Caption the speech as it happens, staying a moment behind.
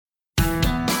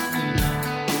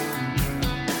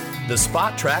the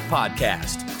Spot Track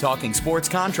Podcast, talking sports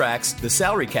contracts, the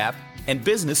salary cap, and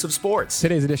business of sports.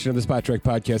 Today's edition of the Spot Track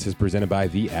Podcast is presented by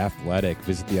The Athletic.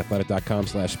 Visit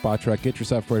theathletic.com/SpotTrack. Get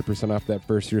yourself 40% off that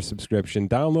first year subscription.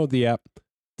 Download the app,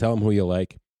 tell them who you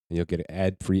like, and you'll get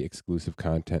ad-free exclusive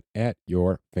content at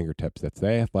your fingertips. That's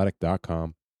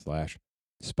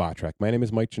theathletic.com/SpotTrack. My name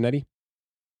is Mike Giannetti. A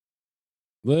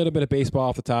little bit of baseball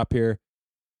off the top here.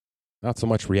 Not so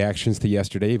much reactions to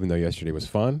yesterday, even though yesterday was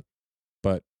fun,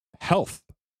 but health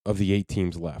of the 8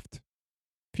 teams left.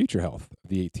 Future health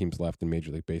of the 8 teams left in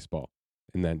Major League Baseball.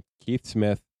 And then Keith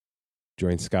Smith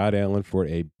joined Scott Allen for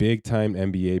a big-time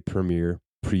NBA Premier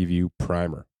Preview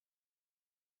Primer.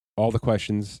 All the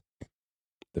questions,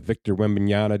 the Victor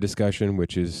Wembanyama discussion,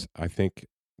 which is, I think,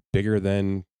 bigger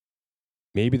than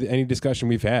maybe any discussion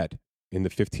we've had in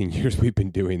the 15 years we've been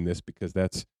doing this, because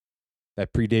that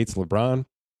predates LeBron.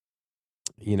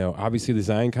 You know, obviously the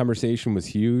Zion conversation was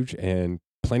huge, and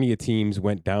plenty of teams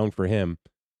went down for him.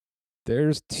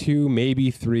 There's 2,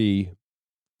 maybe 3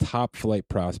 top flight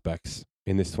prospects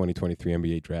in this 2023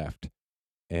 NBA draft.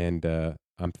 And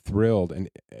I'm thrilled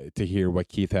to hear what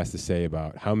Keith has to say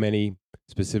about how many,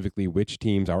 specifically which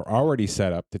teams are already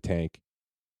set up to tank,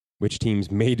 which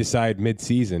teams may decide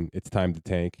midseason it's time to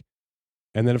tank.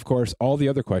 And then, of course, all the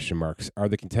other question marks. Are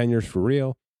the contenders for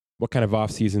real? What kind of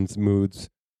offseason moods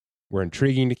were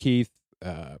intriguing to Keith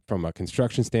from a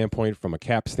construction standpoint, from a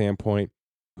cap standpoint?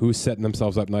 Who's setting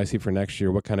themselves up nicely for next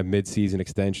year? What kind of midseason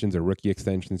extensions or rookie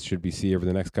extensions should we see over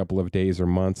the next couple of days or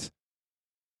months?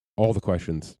 All the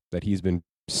questions that he's been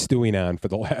stewing on for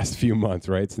the last few months,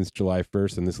 right? Since July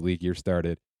 1st and this league year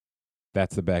started.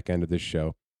 That's the back end of this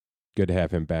show. Good to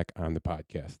have him back on the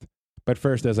podcast. But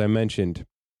first, as I mentioned,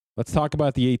 let's talk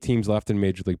about the 8 teams left in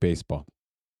Major League Baseball.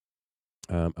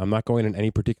 I'm not going in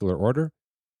any particular order.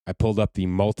 I pulled up the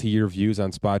multi-year views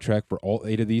on Spot Track for all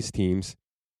 8 of these teams.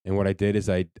 And what I did is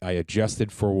I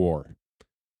adjusted for WAR.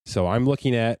 So I'm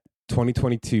looking at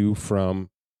 2022 from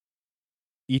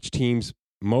each team's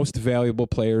most valuable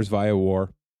players via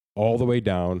WAR all the way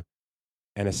down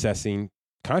and assessing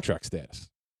contract status.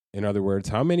 In other words,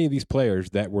 how many of these players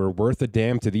that were worth a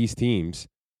damn to these teams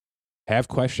have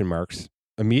question marks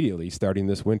immediately starting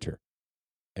this winter?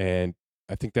 And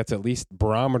I think that's at least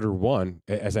barometer 1.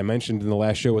 As I mentioned in the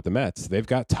last show with the Mets, they've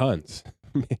got tons,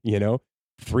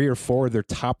 3 or 4 of their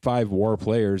top 5 WAR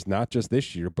players, not just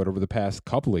this year, but over the past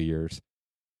couple of years,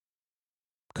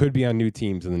 could be on new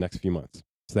teams in the next few months.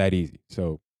 It's that easy.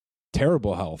 So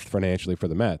terrible health financially for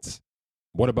the Mets.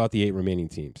 What about the 8 remaining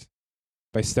teams?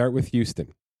 If I start with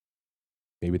Houston,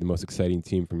 maybe the most exciting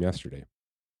team from yesterday.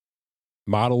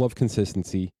 Model of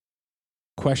consistency.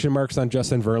 Question marks on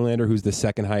Justin Verlander, who's the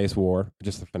 2nd highest WAR.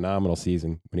 Just a phenomenal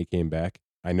season when he came back.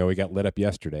 I know he got lit up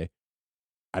yesterday.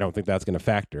 I don't think that's going to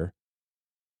factor.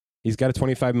 He's got a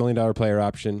 $25 million player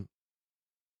option.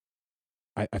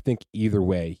 I think either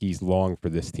way, he's long for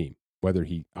this team. Whether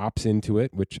he opts into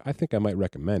it, which I think I might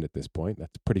recommend at this point.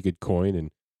 That's a pretty good coin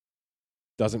and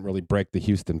doesn't really break the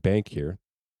Houston bank here.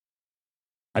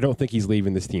 I don't think he's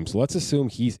leaving this team. So let's assume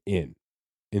he's in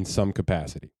some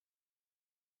capacity.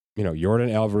 Jordan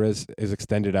Alvarez is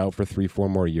extended out for 3-4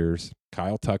 more years.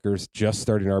 Kyle Tucker's just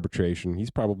starting arbitration.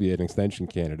 He's probably an extension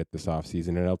candidate this offseason,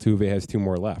 and Altuve has 2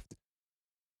 more left.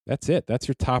 That's it. That's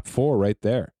your top 4 right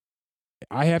there.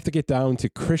 I have to get down to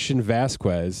Christian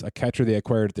Vasquez, a catcher they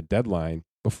acquired at the deadline,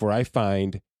 before I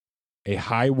find a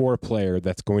high WAR player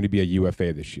that's going to be a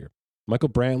UFA this year. Michael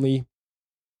Brantley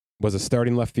was a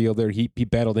starting left fielder. He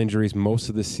battled injuries most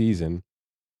of the season.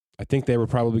 I think they were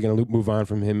probably going to move on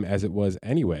from him as it was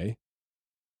anyway.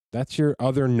 That's your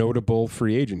other notable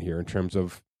free agent here in terms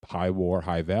of high WAR,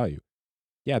 high value.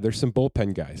 Yeah, there's some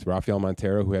bullpen guys. Rafael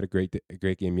Montero, who had a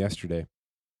great game yesterday.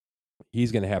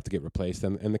 He's going to have to get replaced,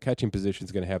 and the catching position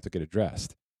is going to have to get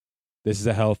addressed. This is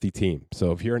a healthy team.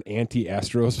 So if you're an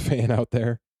anti-Astros fan out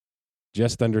there,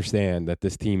 just understand that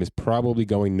this team is probably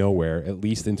going nowhere, at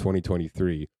least in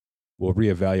 2023. We'll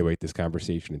reevaluate this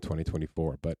conversation in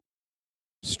 2024, but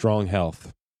strong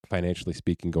health, financially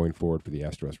speaking, going forward for the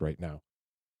Astros right now.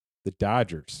 The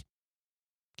Dodgers,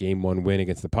 Game 1 win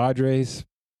against the Padres,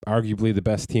 arguably the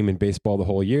best team in baseball the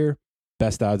whole year.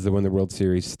 Best odds to win the World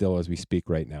Series still as we speak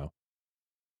right now.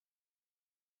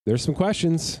 There's some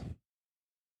questions.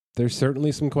 There's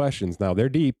certainly some questions. Now, they're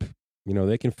deep.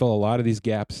 They can fill a lot of these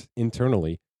gaps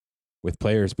internally with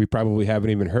players we probably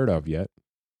haven't even heard of yet.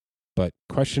 But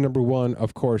question number 1,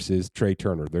 of course, is Trey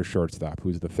Turner, their shortstop,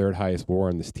 who's the 3rd highest WAR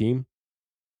on this team.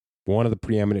 One of the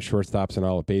preeminent shortstops in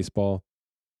all of baseball.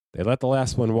 They let the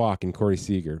last one walk in Corey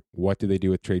Seager. What do they do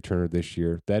with Trey Turner this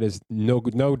year? That is no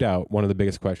doubt one of the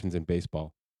biggest questions in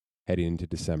baseball heading into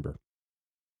December.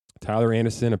 Tyler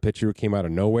Anderson, a pitcher who came out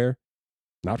of nowhere,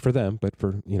 not for them, but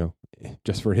for,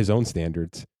 just for his own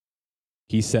standards.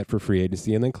 He's set for free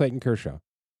agency. And then Clayton Kershaw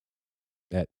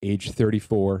at age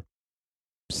 34,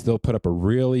 still put up a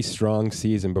really strong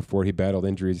season before he battled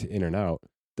injuries in and out.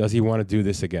 Does he want to do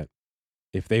this again?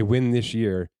 If they win this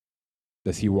year,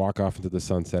 does he walk off into the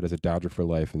sunset as a Dodger for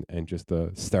life and just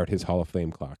start his Hall of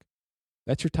Fame clock?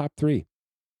 That's your top three.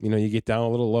 You get down a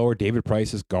little lower. David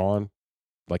Price is gone,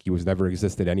 like he was never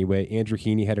existed anyway. Andrew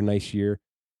Heaney had a nice year,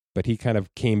 but he kind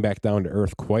of came back down to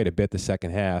earth quite a bit the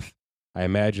second half. I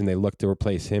imagine they look to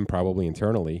replace him probably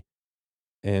internally.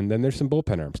 And then there's some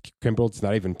bullpen arms. Kimbrel's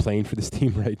not even playing for this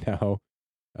team right now.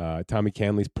 Tommy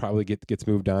Canley's probably gets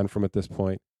moved on from at this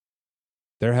point.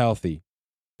 They're healthy.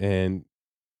 And,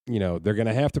 they're going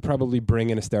to have to probably bring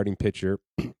in a starting pitcher,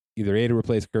 either A, to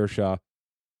replace Kershaw,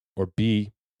 or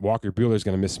B, Walker Buehler's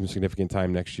going to miss some significant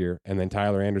time next year. And then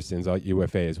Tyler Anderson's out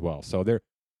UFA as well. So they're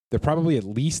probably at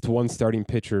least one starting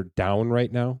pitcher down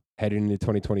right now, heading into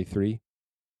 2023.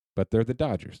 But they're the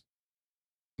Dodgers.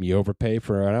 You overpay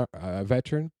for a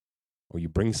veteran, or you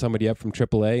bring somebody up from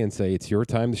AAA and say, it's your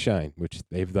time to shine, which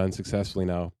they've done successfully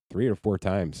now 3 or 4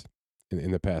 times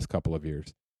in the past couple of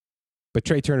years. But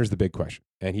Trey Turner's the big question,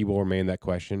 and he will remain that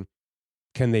question.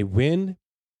 Can they win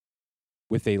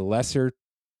with a lesser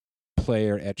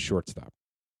player at shortstop?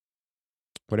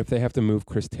 What if they have to move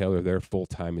Chris Taylor there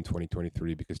full-time in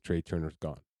 2023 because Trey Turner's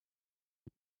gone?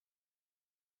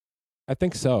 I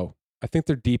think so. I think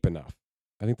they're deep enough.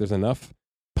 I think there's enough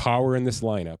power in this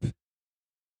lineup.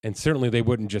 And certainly they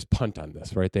wouldn't just punt on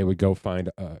this, right? They would go find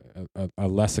a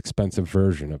less expensive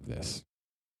version of this.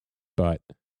 But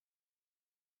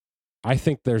I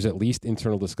think there's at least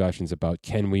internal discussions about,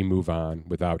 can we move on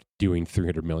without doing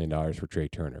 $300 million for Trey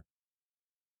Turner?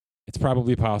 It's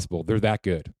probably possible. They're that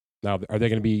good. Now, are they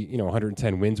going to be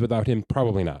 110 wins without him?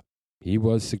 Probably not. He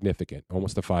was significant,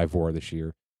 almost a 5 WAR this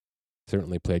year.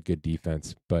 Certainly played good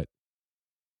defense. But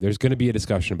there's going to be a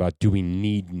discussion about, do we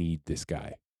need this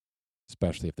guy,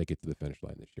 especially if they get to the finish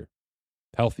line this year.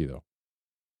 Healthy, though.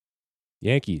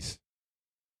 Yankees,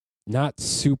 not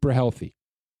super healthy.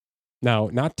 Now,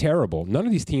 not terrible. None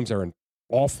of these teams are in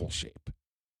awful shape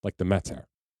like the Mets are.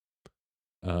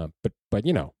 But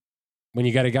when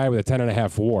you got a guy with a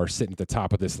 10.5 WAR sitting at the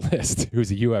top of this list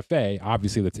who's a UFA,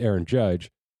 obviously that's Aaron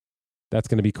Judge, that's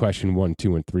going to be question 1,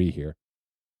 2, and 3 here.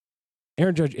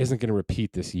 Aaron Judge isn't going to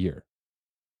repeat this year.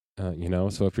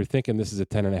 So if you're thinking this is a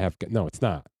 10.5, no, it's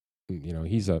not.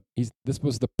 This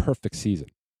was the perfect season.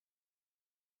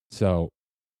 So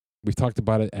we've talked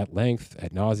about it at length,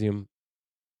 ad nauseum.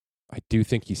 I do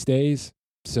think he stays.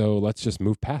 So let's just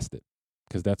move past it,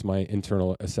 because that's my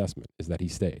internal assessment, is that he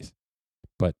stays.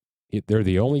 But they're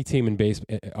the only team in base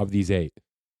of these 8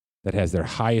 that has their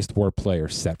highest WAR player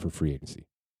set for free agency.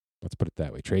 Let's put it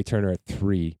that way. Trey Turner at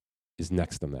 3 is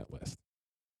next on that list.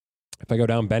 If I go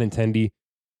down, Benintendi,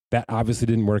 that obviously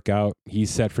didn't work out. He's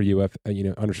set for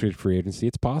unrestricted free agency.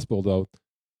 It's possible, though,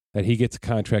 that he gets a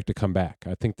contract to come back.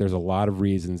 I think there's a lot of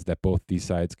reasons that both these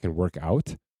sides can work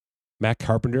out. Matt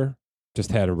Carpenter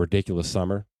just had a ridiculous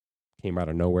summer, came out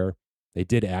of nowhere. They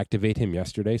did activate him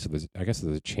yesterday, so there's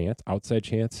a chance, outside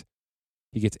chance,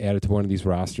 he gets added to one of these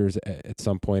rosters at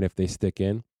some point if they stick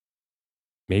in.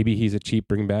 Maybe he's a cheap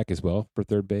bring back as well for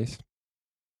third base.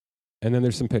 And then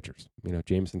there's some pitchers,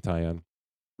 Jameson Taillon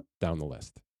down the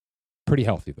list. Pretty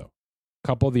healthy, though. A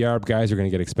couple of the Arb guys are going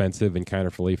to get expensive in Kiner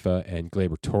Falefa and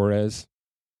Gleyber Torres,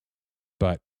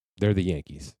 but they're the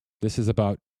Yankees. This is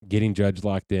about getting Judge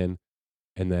locked in,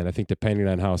 and then I think depending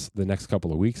on how the next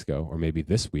couple of weeks go, or maybe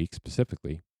this week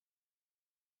specifically,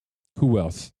 who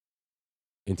else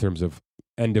in terms of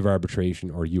end of arbitration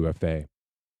or UFA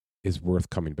is worth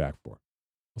coming back for?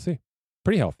 We'll see.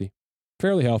 Pretty healthy,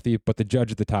 fairly healthy, but the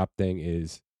Judge at the top thing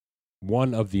is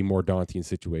one of the more daunting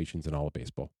situations in all of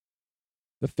baseball.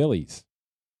 The Phillies.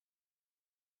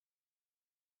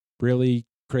 Really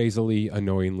crazily,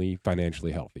 annoyingly,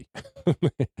 financially healthy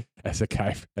as a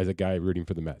guy rooting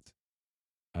for the Mets.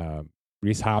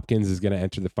 Rhys Hopkins is going to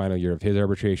enter the final year of his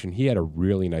arbitration. He had a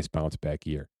really nice bounce back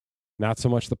year. Not so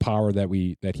much the power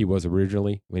that he was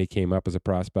originally when he came up as a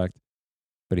prospect,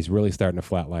 but he's really starting to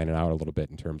flatline it out a little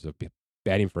bit in terms of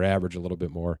batting for average a little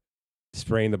bit more,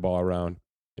 spraying the ball around,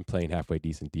 and playing halfway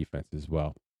decent defense as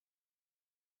well.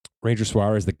 Ranger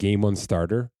Suarez, the game 1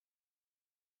 starter,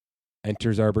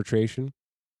 enters arbitration.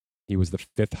 He was the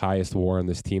 5th highest WAR on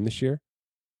this team this year.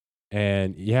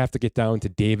 And you have to get down to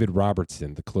David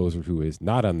Robertson, the closer, who is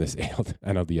not on this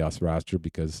NLDS roster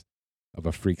because of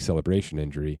a freak celebration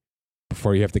injury,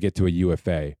 before you have to get to a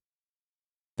UFA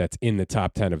that's in the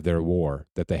top 10 of their WAR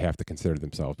that they have to consider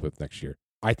themselves with next year.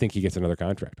 I think he gets another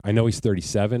contract. I know he's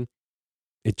 37.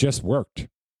 It just worked.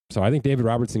 So I think David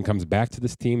Robertson comes back to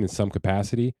this team in some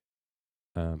capacity.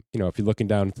 If you're looking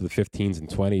down into the 15s and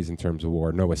 20s in terms of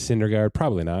war, Noah Syndergaard,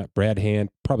 probably not. Brad Hand,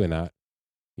 probably not.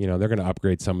 They're going to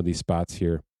upgrade some of these spots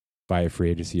here via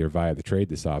free agency or via the trade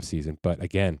this offseason. But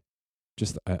again,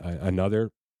 just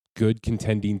another good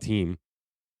contending team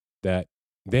that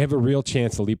they have a real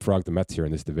chance to leapfrog the Mets here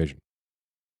in this division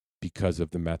because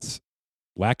of the Mets'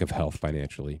 lack of health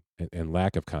financially and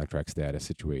lack of contract status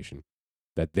situation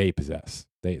that they possess.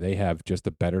 They have just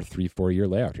a better 3-4 year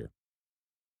layout here.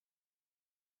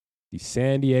 The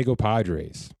San Diego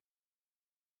Padres.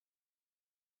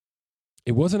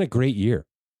 It wasn't a great year.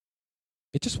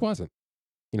 It just wasn't.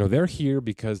 They're here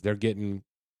because they're getting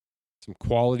some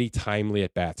quality, timely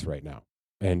at-bats right now.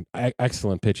 And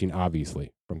excellent pitching,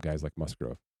 obviously, from guys like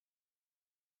Musgrove.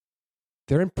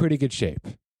 They're in pretty good shape.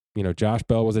 Josh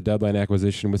Bell was a deadline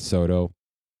acquisition with Soto.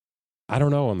 I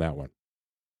don't know on that one.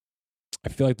 I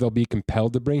feel like they'll be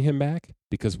compelled to bring him back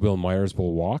because Will Myers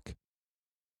will walk.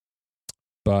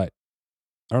 But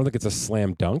I don't think it's a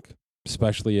slam dunk,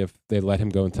 especially if they let him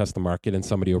go and test the market and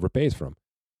somebody overpays for him.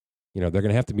 They're going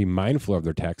to have to be mindful of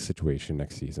their tax situation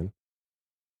next season.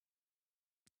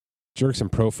 Jurickson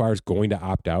Profar is going to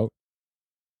opt out.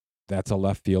 That's a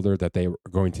left fielder that they are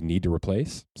going to need to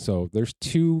replace. So there's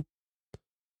two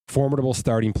formidable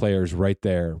starting players right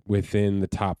there within the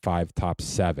top 5, top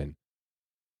 7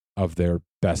 of their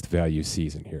best value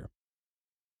season here.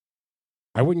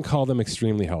 I wouldn't call them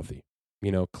extremely healthy.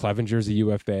 Clevenger's a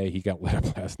UFA. He got lit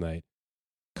up last night.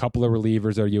 A couple of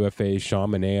relievers are UFAs.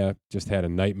 Sean Manaea just had a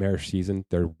nightmare season.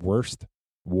 Their worst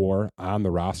WAR on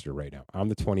the roster right now. On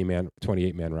the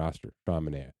 28-man roster, Sean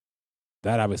Manaea.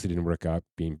 That obviously didn't work out,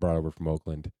 being brought over from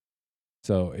Oakland.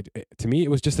 So to me, it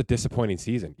was just a disappointing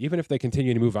season. Even if they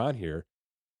continue to move on here,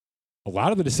 a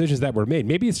lot of the decisions that were made,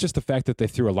 maybe it's just the fact that they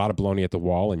threw a lot of baloney at the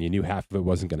wall and you knew half of it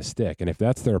wasn't going to stick. And if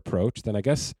that's their approach, then I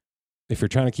guess if you're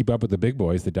trying to keep up with the big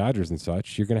boys, the Dodgers and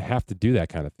such, you're going to have to do that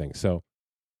kind of thing. So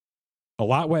a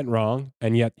lot went wrong,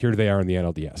 and yet here they are in the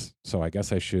NLDS. So I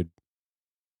guess I should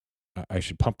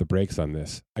pump the brakes on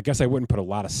this. I guess I wouldn't put a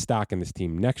lot of stock in this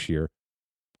team next year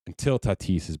until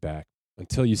Tatis is back,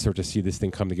 until you start to see this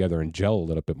thing come together and gel a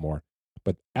little bit more.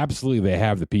 But absolutely, they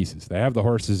have the pieces. They have the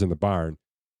horses in the barn.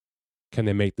 Can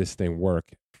they make this thing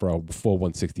work for a full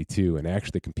 162 and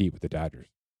actually compete with the Dodgers?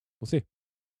 We'll see.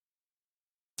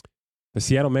 The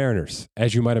Seattle Mariners,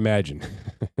 as you might imagine,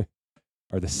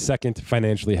 are the second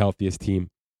financially healthiest team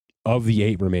of the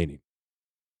 8 remaining.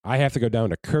 I have to go down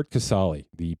to Kurt Casale,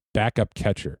 the backup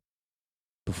catcher,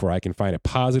 before I can find a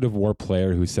positive WAR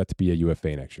player who's set to be a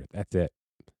UFA next year. That's it.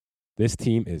 This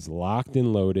team is locked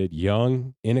and loaded,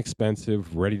 young,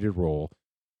 inexpensive, ready to roll.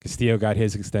 Castillo got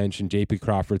his extension. J.P.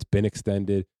 Crawford's been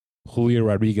extended. Julio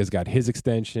Rodriguez got his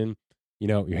extension.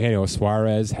 Eugenio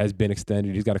Suarez has been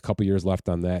extended. He's got a couple years left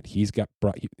on that. He's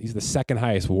the second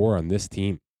highest WAR on this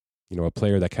team. A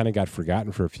player that kind of got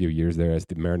forgotten for a few years there as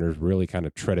the Mariners really kind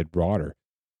of treaded broader.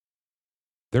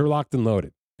 They're locked and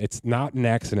loaded. It's not an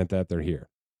accident that they're here.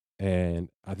 And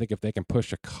I think if they can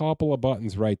push a couple of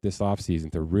buttons right this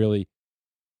offseason to really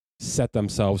set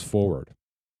themselves forward,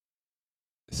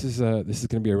 this is going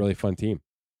to be a really fun team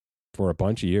for a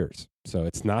bunch of years. So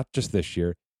it's not just this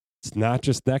year. It's not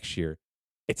just next year.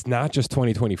 It's not just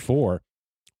 2024.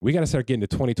 We got to start getting to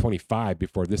 2025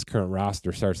 before this current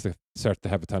roster starts to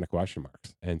have a ton of question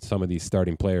marks and some of these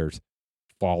starting players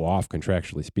fall off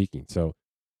contractually speaking. So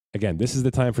again, this is the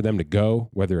time for them to go,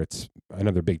 whether it's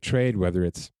another big trade, whether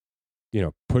it's,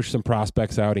 push some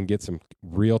prospects out and get some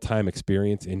real-time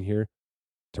experience in here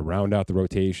to round out the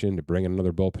rotation, to bring in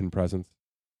another bullpen presence.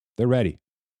 They're ready.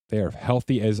 They are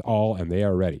healthy as all, and they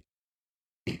are ready.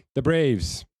 The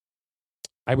Braves.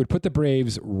 I would put the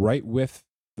Braves right with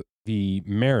the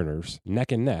Mariners,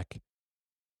 neck and neck,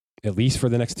 at least for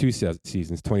the next 2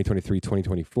 seasons, 2023,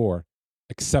 2024,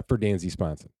 except for Dansby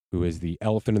Swanson, who is the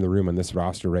elephant in the room on this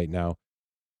roster right now.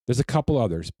 There's a couple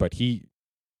others, but he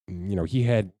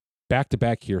had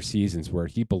back-to-back year seasons where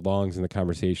he belongs in the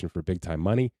conversation for big-time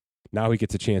money. Now he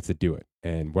gets a chance to do it.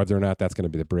 And whether or not that's going to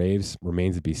be the Braves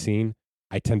remains to be seen.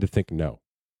 I tend to think no.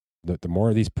 The more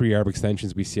of these pre-arb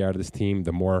extensions we see out of this team,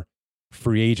 the more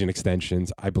free agent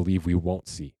extensions I believe we won't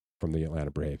see from the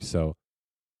Atlanta Braves. So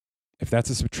if that's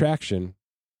a subtraction,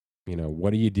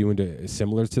 what are you doing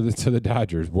similar to the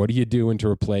Dodgers? What are you doing to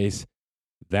replace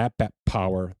that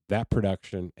power, that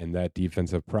production, and that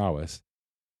defensive prowess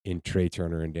in Trey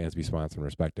Turner and Dansby Swanson,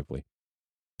 respectively?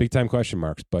 Big time question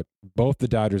marks, but both the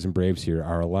Dodgers and Braves here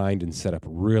are aligned and set up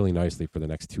really nicely for the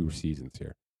next 2 seasons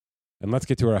here. And let's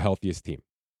get to our healthiest team.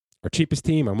 Our cheapest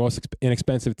team, our most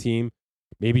inexpensive team,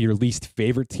 maybe your least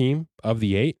favorite team of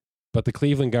the 8, but the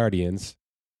Cleveland Guardians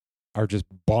are just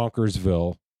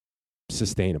bonkersville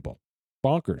sustainable.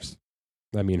 Bonkers.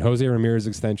 I mean, Jose Ramirez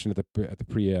extension at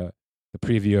the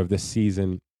preview of this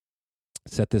season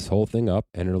set this whole thing up,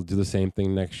 and it'll do the same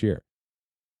thing next year.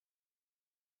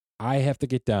 I have to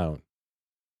get down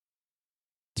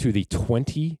to the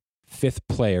 25th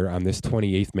player on this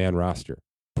 28th man roster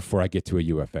before I get to a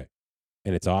UFA.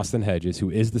 And it's Austin Hedges, who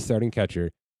is the starting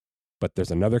catcher, but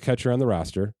there's another catcher on the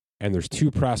roster, and there's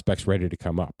 2 prospects ready to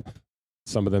come up.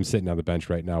 Some of them sitting on the bench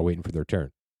right now waiting for their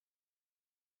turn.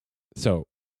 So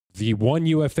the one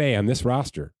UFA on this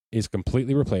roster is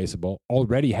completely replaceable,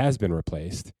 already has been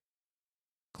replaced.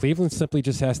 Cleveland simply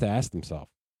just has to ask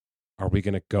themselves, are we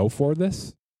going to go for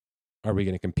this? Are we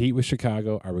going to compete with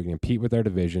Chicago? Are we going to compete with our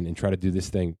division and try to do this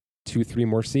thing 2-3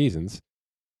 more seasons?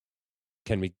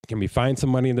 Can we find some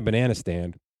money in the banana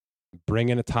stand, bring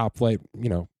in a top flight,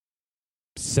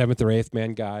 7th or 8th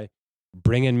man guy,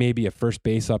 bring in maybe a first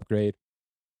base upgrade,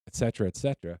 et cetera, et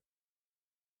cetera.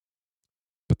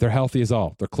 But they're healthy as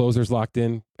all. Their closer's locked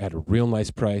in at a real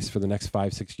nice price for the next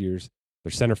 5-6 years.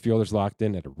 Their center fielder's locked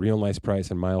in at a real nice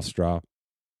price in Miles Straw.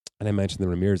 And I mentioned the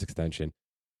Ramirez extension.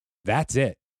 That's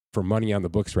it for money on the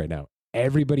books right now.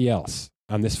 Everybody else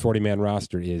on this 40-man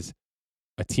roster is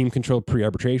a team-controlled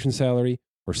pre-arbitration salary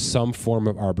or some form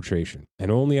of arbitration.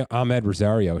 And only Ahmed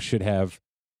Rosario should have,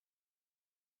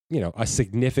 a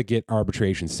significant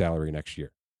arbitration salary next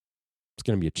year. It's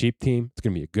going to be a cheap team. It's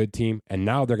going to be a good team. And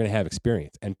now they're going to have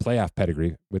experience and playoff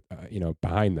pedigree with,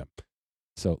 behind them.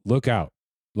 So look out.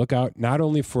 Look out not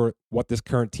only for what this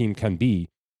current team can be,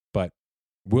 but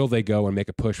will they go and make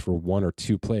a push for 1 or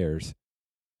 2 players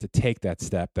to take that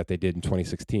step that they did in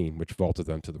 2016, which vaulted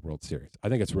them to the World Series? I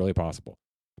think it's really possible.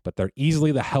 But they're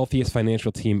easily the healthiest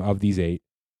financial team of these 8.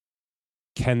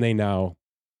 Can they now,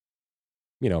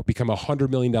 become a $100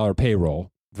 million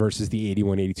payroll versus the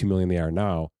 81, 82 million they are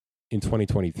now in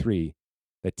 2023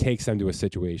 that takes them to a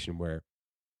situation where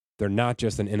they're not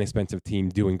just an inexpensive team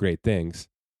doing great things.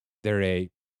 They're a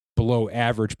below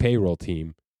average payroll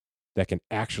team that can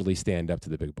actually stand up to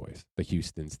the big boys, the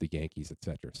Houstons, the Yankees,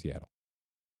 etc., Seattle.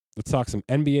 Let's talk some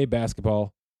NBA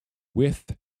basketball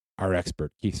with our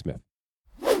expert, Keith Smith.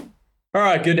 All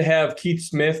right, good to have Keith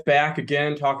Smith back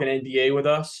again talking NBA with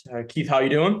us. Keith, how you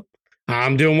doing?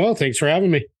 I'm doing well. Thanks for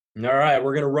having me. All right,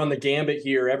 we're going to run the gambit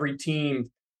here. Every team,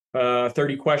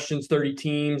 30 questions, 30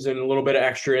 teams, and a little bit of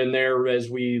extra in there as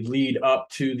we lead up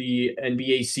to the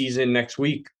NBA season next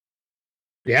week.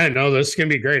 Yeah, no, this is going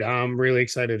to be great. I'm really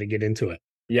excited to get into it.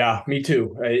 Yeah, me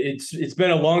too. It's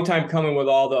been a long time coming with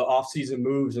all the offseason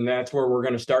moves, and that's where we're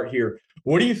going to start here.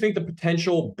 What do you think the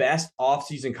potential best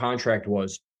offseason contract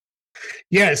was?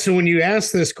 Yeah, so when you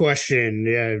asked this question,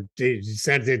 they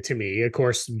sent it to me. Of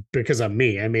course, because I'm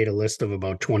me, I made a list of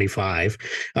about 25,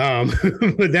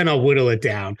 but then I'll whittle it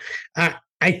down.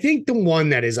 I think the one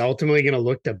that is ultimately going to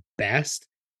look the best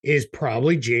is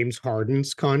probably James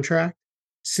Harden's contract,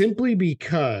 simply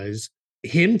because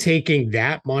him taking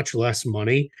that much less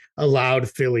money allowed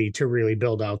Philly to really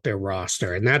build out their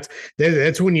roster. And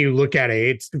that's when you look at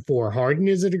it. It's for Harden,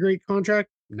 is it a great contract?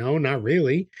 No, not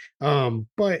really.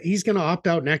 But he's going to opt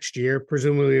out next year,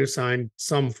 presumably to sign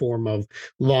some form of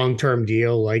long-term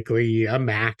deal, likely a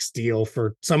max deal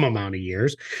for some amount of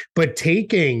years. But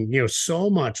taking, so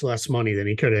much less money than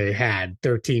he could have had,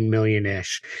 13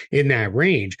 million-ish in that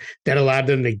range, that allowed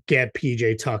them to get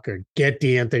PJ Tucker, get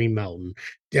DeAnthony Melton,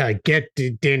 get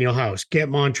Daniel House, get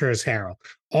Montrezl Harrell.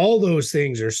 All those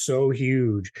things are so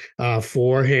huge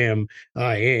for him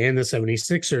and the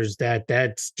 76ers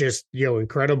that's just,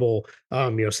 incredible,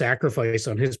 sacrifice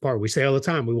on his part. We say all the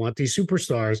time, we want these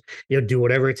superstars, do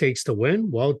whatever it takes to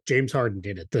win. Well, James Harden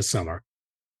did it this summer.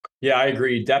 Yeah, I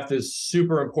agree. Depth is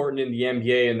super important in the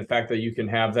NBA, and the fact that you can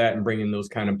have that and bring in those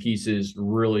kind of pieces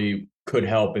really could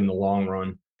help in the long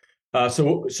run.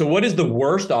 So what is the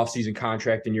worst offseason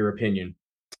contract in your opinion?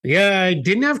 Yeah, I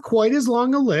didn't have quite as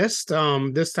long a list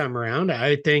this time around.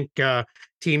 I think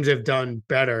teams have done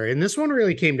better. And this one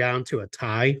really came down to a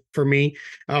tie for me.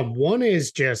 One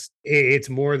is just, it's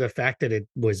more the fact that it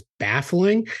was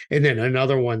baffling. And then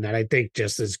another one that I think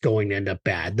just is going to end up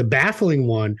bad. The baffling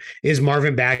one is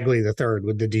Marvin Bagley III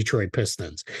with the Detroit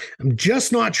Pistons. I'm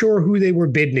just not sure who they were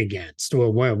bidding against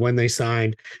when they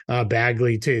signed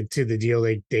Bagley to the deal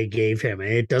they gave him.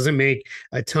 It doesn't make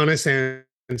a ton of sense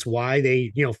why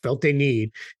they felt they need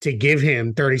to give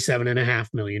him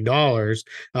 $37.5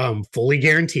 million fully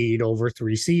guaranteed over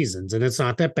 3 seasons. And it's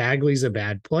not that Bagley's a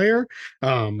bad player,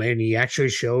 and he actually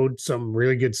showed some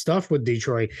really good stuff with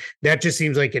Detroit. That just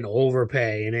seems like an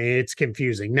overpay, and it's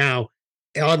confusing. Now,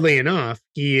 oddly enough,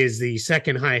 he is the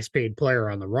second highest paid player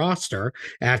on the roster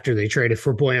after they traded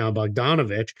for Bojan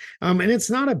Bogdanovic. And it's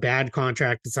not a bad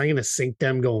contract. It's not going to sink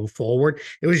them going forward.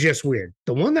 It was just weird.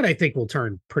 The one that I think will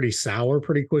turn pretty sour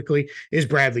pretty quickly is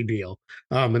Bradley Beal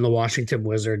in the Washington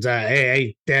Wizards.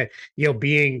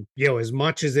 Being, as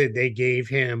much as they gave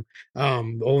him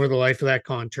over the life of that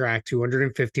contract,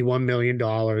 $251 million,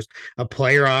 a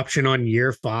player option on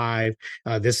year 5.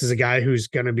 This is a guy who's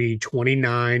going to be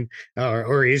 29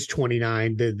 or is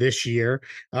 29 this year.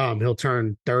 He'll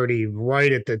turn 30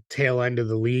 right at the tail end of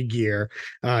the league year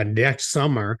next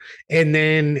summer. And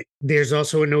then there's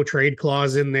also a no trade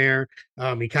clause in there.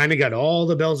 He kind of got all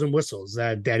the bells and whistles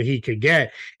that he could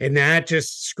get. And that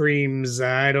just screams,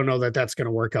 I don't know that that's going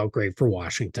to work out great for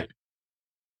Washington.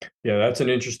 Yeah, that's an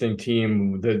interesting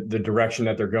team, the direction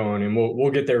that they're going, and we'll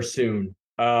get there soon.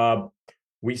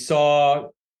 We saw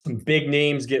some big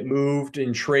names get moved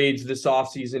in trades this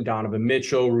offseason: Donovan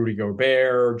Mitchell, Rudy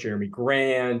Gobert, Jeremy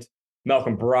Grant,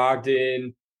 Malcolm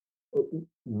Brogdon.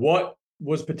 What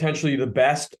was potentially the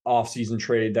best offseason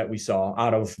trade that we saw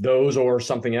out of those, or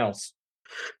something else?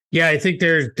 Yeah, I think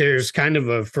there's kind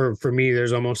of for me,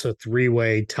 there's almost a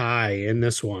 3-way tie in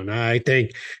this one. I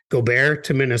think Gobert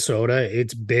to Minnesota,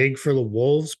 it's big for the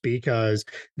Wolves because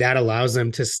that allows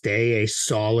them to stay a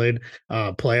solid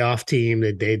playoff team.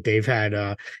 That they've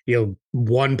had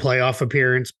one playoff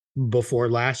appearance before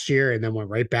last year and then went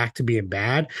right back to being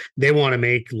bad. They want to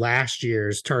make last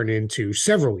year's turn into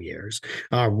several years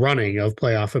running of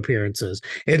playoff appearances.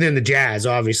 And then the Jazz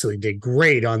obviously did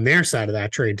great on their side of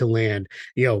that trade to land,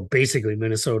 basically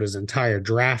Minnesota's entire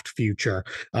draft future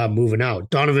moving out.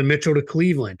 Donovan Mitchell to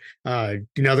Cleveland,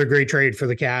 another great trade for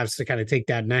the Cavs to kind of take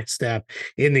that next step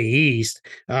in the East.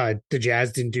 The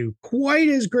Jazz didn't do quite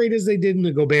as great as they did in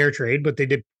the Gobert trade, but they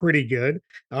did pretty good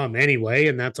anyway.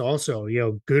 And that's also,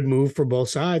 good move for both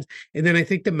sides. And then I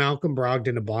think the Malcolm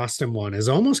Brogdon to Boston one is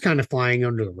almost kind of flying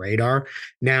under the radar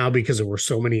now because there were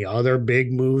so many other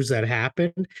big moves that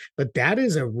happened. But that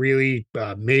is a really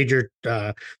major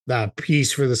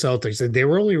piece for the Celtics. They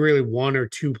were only really 1 or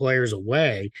 2 players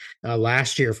away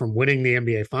last year from winning the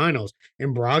NBA Finals.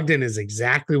 And Brogdon is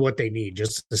exactly what they need.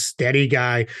 Just a steady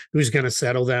guy who's going to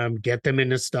settle them, get them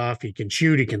into stuff. He can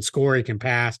shoot, he can score, he can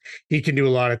pass. He can do a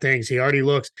lot of things. He already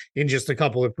looks in just a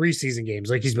couple of preseason games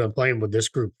like he's been playing with this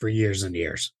group for years and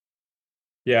years.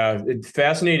 Yeah,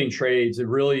 fascinating trades. It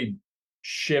really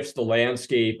shifts the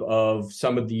landscape of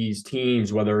some of these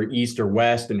teams, whether East or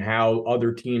West, and how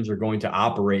other teams are going to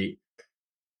operate.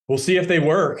 We'll see if they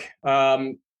work.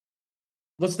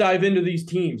 Let's dive into these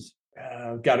teams.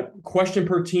 Got a question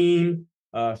per team.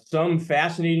 Some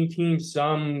fascinating teams,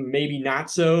 some maybe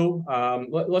not so.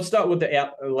 Let's start with the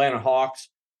Atlanta Hawks.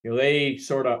 They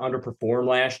sort of underperformed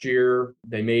last year.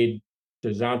 They made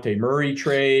DeJounte Murray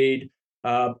trade.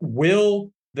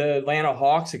 Will the Atlanta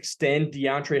Hawks extend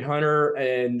DeAndre Hunter,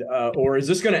 and or is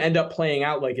this going to end up playing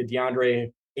out like a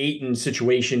DeAndre Ayton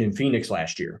situation in Phoenix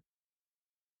last year?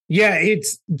 Yeah,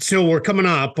 so we're coming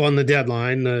up on the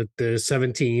deadline. The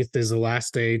 17th is the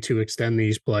last day to extend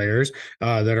these players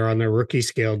that are on their rookie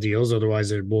scale deals.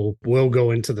 Otherwise, it will go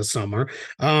into the summer.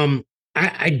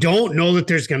 I don't know that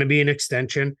there's going to be an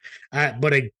extension,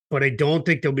 but I don't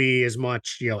think there'll be as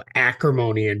much,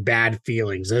 acrimony and bad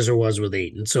feelings as there was with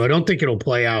Ayton. So I don't think it'll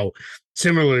play out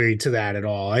similarly to that at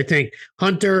all. I think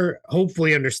Hunter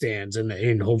hopefully understands,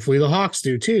 and hopefully the Hawks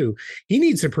do too. He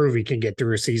needs to prove he can get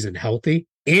through a season healthy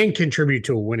and contribute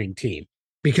to a winning team,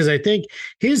 because I think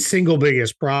his single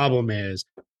biggest problem is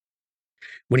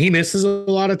when he misses a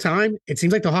lot of time, it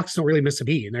seems like the Hawks don't really miss a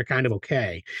beat and they're kind of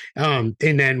okay. And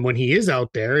then when he is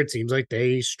out there, it seems like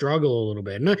they struggle a little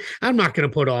bit. And I'm not going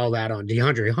to put all that on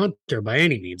DeAndre Hunter by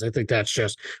any means. I think that's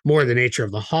just more the nature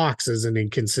of the Hawks as an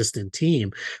inconsistent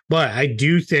team. But I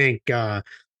do think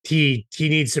he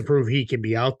needs to prove he can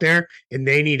be out there, and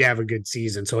they need to have a good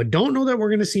season. So I don't know that we're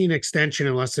going to see an extension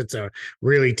unless it's a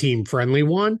really team friendly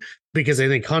one, because I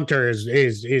think Hunter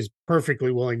is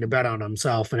perfectly willing to bet on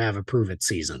himself and have a prove it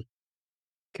season.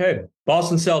 Okay.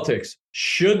 Boston Celtics.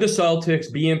 Should the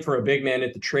Celtics be in for a big man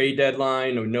at the trade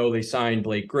deadline? Or no, they signed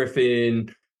Blake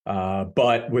Griffin.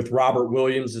 But with Robert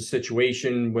Williams, the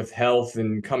situation with health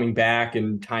and coming back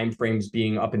and timeframes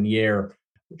being up in the air,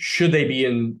 should they be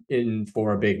in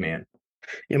for a big man?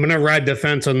 I'm going to ride the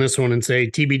fence on this one and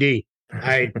say TBD.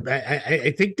 I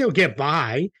think they'll get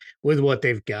by with what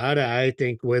they've got. I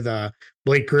think with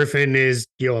Blake Griffin is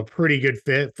a pretty good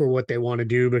fit for what they want to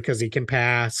do because he can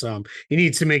pass. He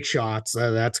needs to make shots.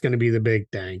 That's going to be the big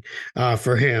thing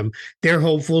for him. They're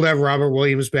hopeful to have Robert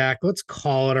Williams back. Let's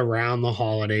call it around the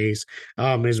holidays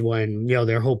is when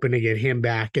they're hoping to get him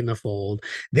back in the fold.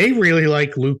 They really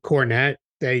like Luke Cornett.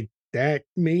 that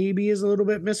maybe is a little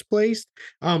bit misplaced.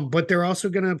 But they're also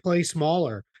going to play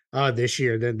smaller this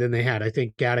year than they had. I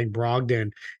think adding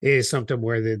Brogdon is something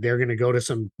where they're going to go to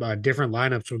some different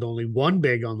lineups with only one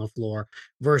big on the floor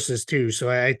versus two. So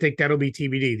I think that'll be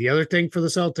TBD. The other thing for the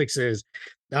Celtics is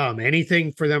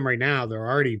anything for them right now, they're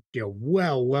already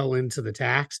well into the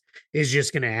tax, is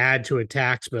just going to add to a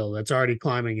tax bill that's already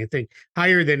climbing, I think,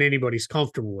 higher than anybody's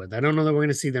comfortable with. I don't know that we're going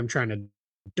to see them trying to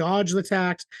dodge the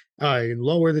tax and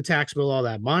lower the tax bill all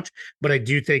that much, but I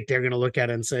do think they're going to look at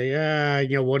it and say,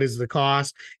 what is the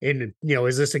cost? And,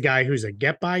 is this a guy who's a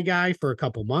get by guy for a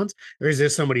couple months, or is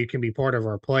this somebody who can be part of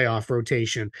our playoff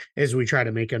rotation as we try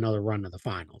to make another run to the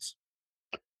finals?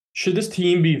 Should this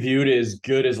team be viewed as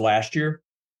good as last year?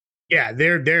 Yeah,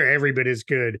 they're every bit as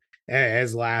good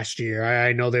as last year.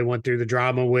 I know they went through the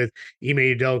drama with Ime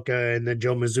Udoka and then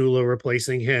Joe Mazzulla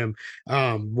replacing him.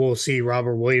 We'll see.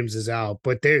 Robert Williams is out,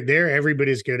 but they're every bit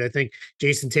as good. I think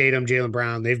Jason Tatum, Jaylen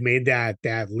Brown, they've made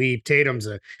that leap. Tatum's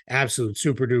an absolute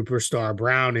super duper star.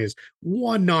 Brown is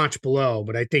one notch below,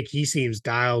 but I think he seems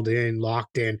dialed in,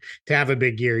 locked in to have a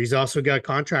big year. He's also got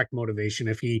contract motivation.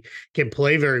 If he can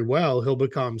play very well, he'll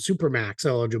become Supermax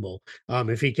eligible.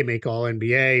 If he can make All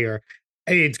NBA, or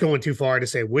it's going too far to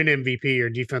say win MVP or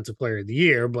Defensive Player of the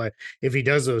Year, but if he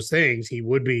does those things, he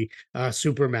would be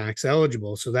Supermax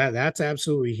eligible. So that's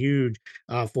absolutely huge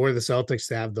for the Celtics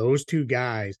to have those two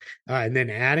guys, and then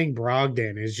adding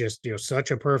Brogdon is just such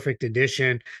a perfect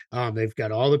addition. They've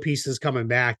got all the pieces coming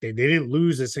back. They didn't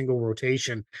lose a single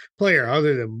rotation player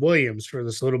other than Williams for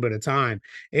this little bit of time,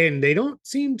 and they don't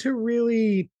seem to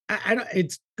really. I don't.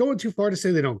 It's going too far to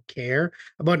say they don't care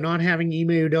about not having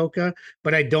Ime Udoka,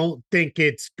 but I don't think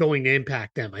it's going to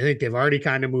impact them. I think they've already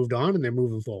kind of moved on and they're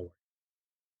moving forward.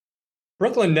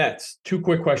 Brooklyn Nets, two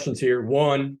quick questions here.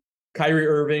 One, Kyrie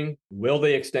Irving, will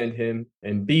they extend him?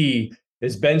 And B,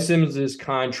 is Ben Simmons'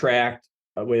 contract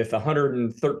with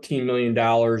 $113 million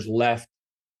left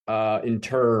in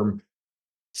term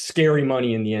scary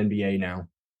money in the NBA now?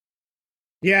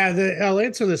 Yeah, I'll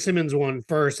answer the Simmons one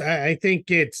first. I think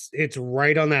it's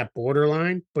right on that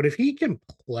borderline, but if he can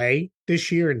play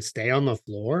this year and stay on the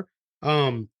floor,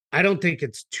 I don't think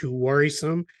it's too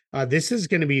worrisome. This is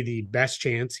going to be the best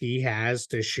chance he has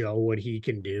to show what he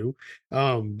can do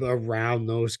around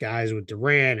those guys with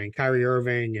Durant and Kyrie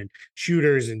Irving and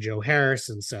shooters and Joe Harris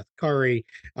and Seth Curry.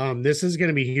 This is going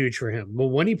to be huge for him. But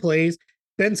when he plays,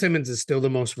 Ben Simmons is still the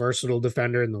most versatile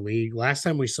defender in the league. Last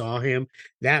time we saw him,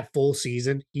 that full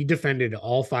season, he defended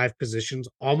all five positions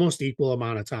almost equal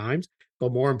amount of times,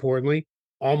 but more importantly,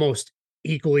 almost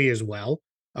equally as well.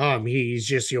 He's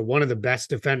just one of the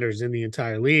best defenders in the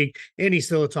entire league, and he's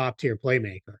still a top tier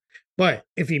playmaker. But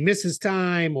if he misses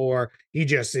time or he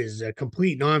just is a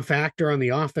complete non-factor on the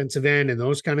offensive end and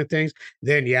those kind of things,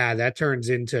 then yeah, that turns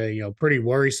into pretty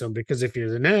worrisome, because if you're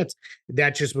the Nets,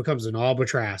 that just becomes an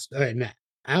albatross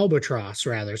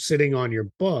rather sitting on your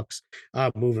books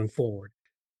moving forward.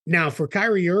 Now for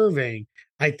Kyrie Irving,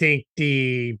 I think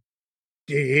the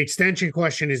extension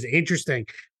question is interesting,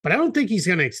 but I don't think he's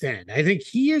going to extend. I think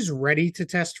he is ready to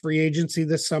test free agency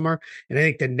this summer, and I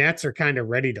think the Nets are kind of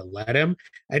ready to let him.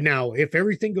 And now, if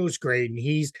everything goes great and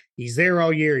he's there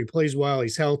all year, he plays well,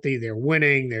 he's healthy, they're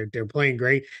winning, they're playing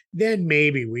great, then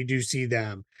maybe we do see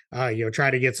them try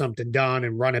to get something done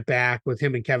and run it back with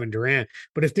him and Kevin Durant.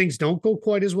 But if things don't go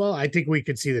quite as well, I think we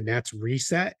could see the Nets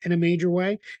reset in a major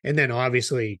way. And then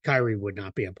obviously Kyrie would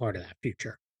not be a part of that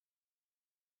future.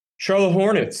 Charlotte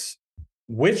Hornets,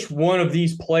 which one of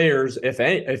these players,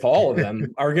 if all of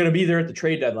them, are going to be there at the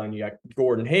trade deadline? You got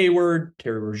Gordon Hayward,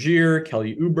 Terry Rozier,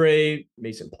 Kelly Oubre,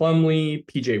 Mason Plumlee,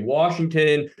 PJ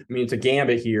Washington. I mean, it's a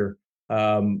gambit here.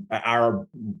 Are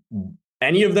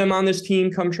any of them on this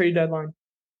team come trade deadline?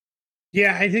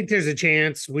 Yeah, I think there's a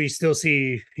chance we still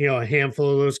see, a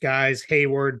handful of those guys.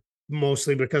 Hayward,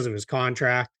 mostly because of his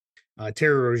contract.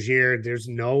 Terry Rozier, there's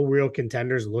no real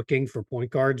contenders looking for point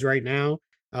guards right now.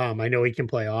 I know he can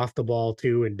play off the ball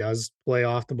too, and does play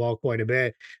off the ball quite a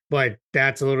bit, but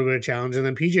that's a little bit of a challenge. And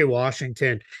then PJ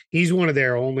Washington, he's one of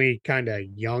their only kind of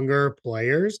younger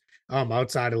players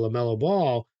outside of LaMelo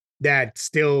Ball that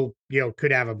still,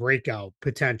 could have a breakout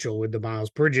potential with the Miles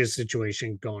Bridges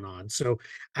situation going on. So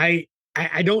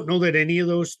I don't know that any of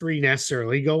those three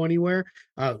necessarily go anywhere.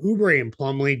 Oubre and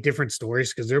Plumlee, different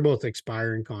stories because they're both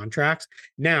expiring contracts.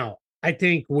 Now, I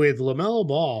think with LaMelo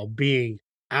Ball being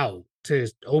out to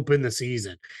open the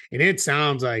season, and it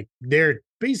sounds like they're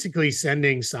basically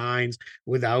sending signs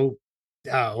without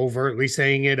overtly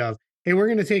saying it of, hey, we're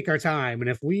going to take our time. And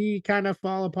if we kind of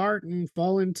fall apart and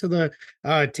fall into the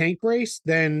tank race,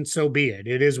 then so be it.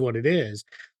 It is what it is.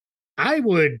 I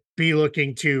would be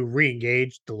looking to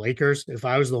re-engage the Lakers if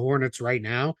I was the Hornets right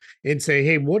now and say,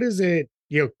 hey, what is it?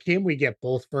 Can we get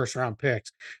both first round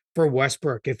picks for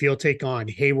Westbrook if you'll take on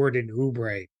Hayward and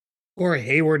Oubre or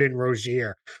Hayward and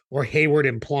Rozier or Hayward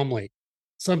and Plumlee,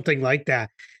 something like that?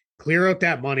 Clear out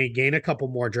that money, gain a couple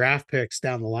more draft picks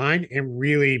down the line, and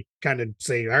really kind of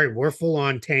say, all right, we're full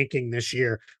on tanking this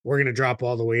year. We're going to drop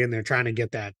all the way in there trying to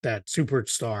get that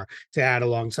superstar to add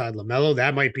alongside LaMelo.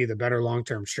 That might be the better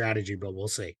long-term strategy, but we'll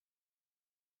see.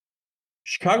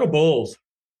 Chicago Bulls.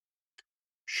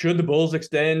 Should the Bulls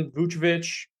extend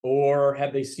Vucevic, or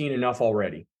have they seen enough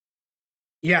already?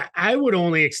 Yeah, I would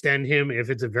only extend him if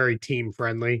it's a very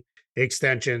team-friendly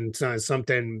extension,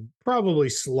 something probably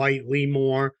slightly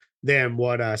more than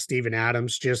what Steven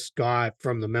Adams just got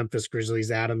from the Memphis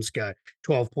Grizzlies. Adams got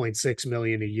 12.6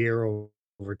 million a year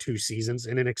over 2 seasons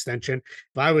in an extension.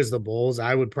 If I was the Bulls,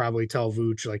 I would probably tell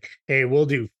Vooch, like, hey, we'll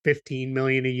do 15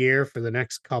 million a year for the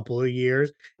next couple of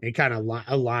years and kind of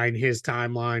align his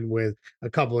timeline with a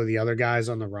couple of the other guys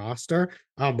on the roster.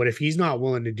 But if he's not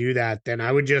willing to do that, then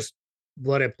I would just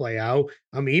let it play out.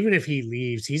 Even if he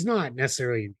leaves, he's not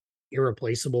necessarily an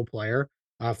irreplaceable player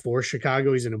for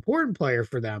Chicago. He's an important player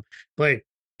for them, but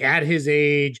at his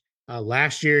age,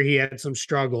 last year he had some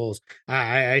struggles.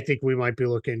 I think we might be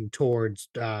looking towards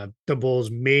the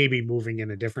Bulls maybe moving in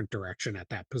a different direction at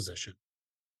that position.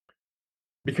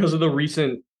 Because of the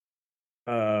recent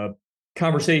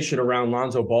conversation around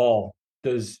Lonzo Ball,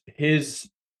 does his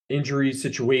injury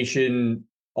situation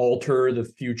alter the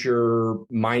future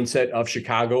mindset of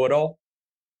Chicago at all?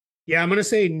 Yeah, I'm going to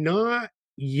say not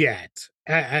yet.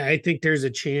 I think there's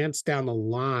a chance down the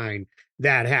line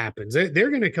that happens. They're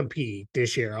going to compete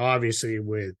this year, obviously,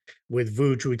 with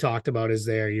Vooch, we talked about, is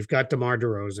there. You've got DeMar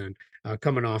DeRozan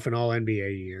coming off an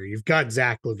All-NBA year. You've got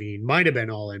Zach LaVine, might have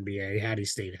been All-NBA had he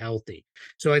stayed healthy.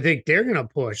 So I think they're going to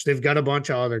push. They've got a bunch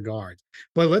of other guards.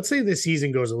 But let's say the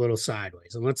season goes a little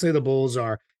sideways, and let's say the Bulls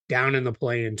are down in the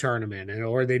play-in tournament,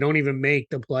 or they don't even make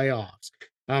the playoffs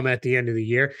at the end of the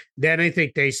year, then I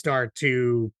think they start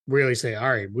to really say,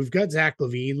 all right, we've got Zach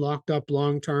LaVine locked up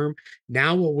long term.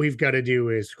 Now what we've got to do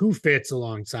is who fits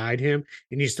alongside him,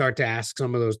 and you start to ask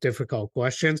some of those difficult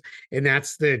questions. And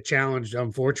that's the challenge,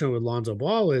 unfortunately, with Lonzo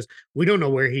Ball, is we don't know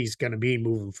where he's going to be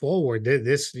moving forward.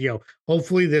 This,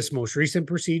 hopefully this most recent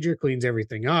procedure cleans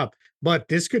everything up, but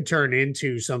this could turn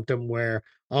into something where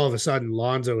all of a sudden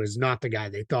Lonzo is not the guy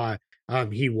they thought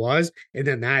he was, and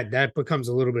then that becomes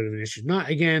a little bit of an issue. Not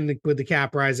again with the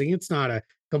cap rising, it's not a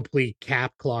complete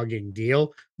cap clogging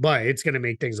deal, but it's going to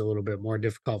make things a little bit more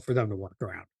difficult for them to work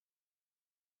around.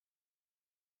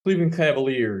 Cleveland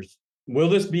Cavaliers. Will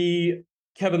this be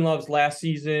Kevin Love's last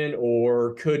season,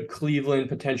 or could Cleveland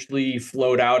potentially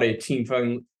float out a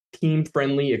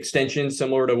team-friendly extension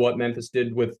similar to what Memphis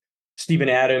did with Steven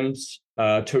Adams,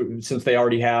 since they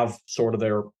already have sort of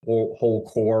their whole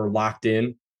core locked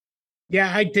in? Yeah,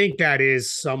 I think that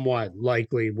is somewhat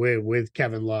likely with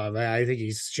Kevin Love. I think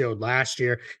he's showed last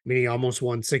year. I mean, he almost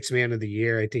won Sixth Man of the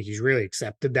Year. I think he's really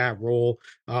accepted that role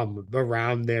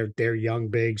around their young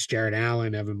bigs, Jared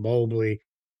Allen, Evan Mobley.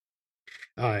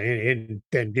 And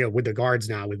then, with the guards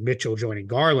now, with Mitchell joining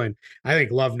Garland, I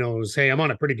think Love knows, hey, I'm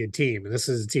on a pretty good team, and this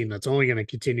is a team that's only going to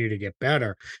continue to get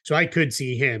better. So I could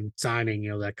see him signing,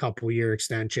 that couple-year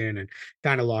extension and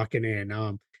kind of locking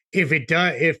in. If it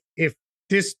does, if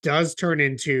this does turn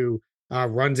into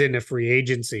runs into free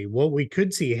agency, what we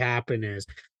could see happen is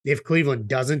if Cleveland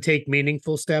doesn't take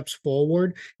meaningful steps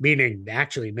forward, meaning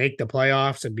actually make the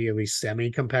playoffs and be at least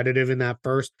semi-competitive in that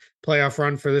first playoff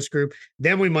run for this group,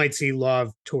 then we might see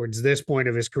Love towards this point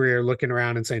of his career looking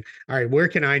around and saying, all right, where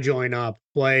can I join up,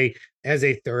 play as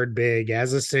a third big,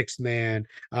 as a sixth man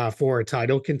for a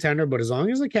title contender? But as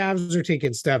long as the Cavs are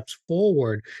taking steps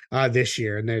forward this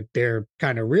year, and they're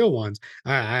kind of real ones,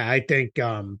 I think,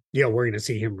 we're going to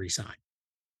see him resign.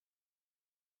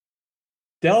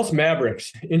 Dallas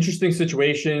Mavericks, interesting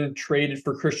situation, traded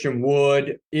for Christian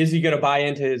Wood. Is he going to buy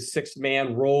into his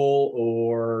sixth-man role,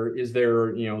 or is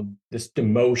there, this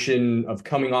demotion of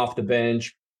coming off the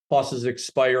bench plus his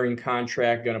expiring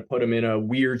contract going to put him in a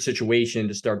weird situation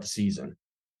to start the season?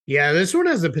 Yeah, this one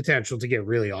has the potential to get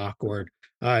really awkward,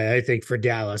 I think, for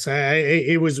Dallas.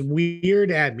 It was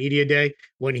weird at Media Day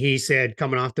when he said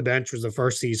coming off the bench was the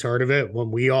first he's heard of it,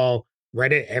 when we all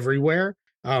read it everywhere.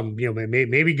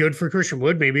 Maybe good for Christian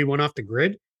Wood. Maybe he went off the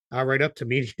grid right up to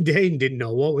Media Day and didn't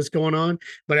know what was going on.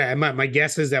 But my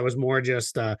guess is that was more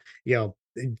just, I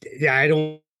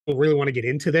don't really want to get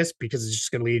into this because it's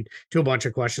just going to lead to a bunch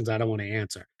of questions I don't want to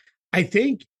answer. I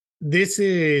think this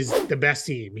is the best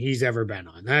team he's ever been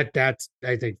on. That's,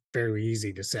 I think, fairly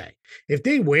easy to say. If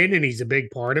they win and he's a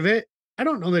big part of it, I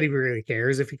don't know that he really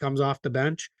cares if he comes off the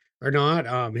bench or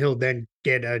not. He'll then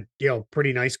get a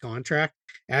pretty nice contract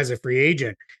as a free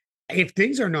agent. If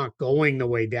things are not going the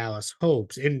way Dallas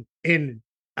hopes, and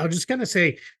I'll just kind of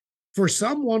say for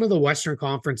one of the Western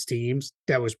Conference teams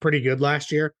that was pretty good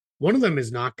last year, one of them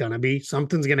is not going to be.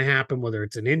 Something's going to happen, whether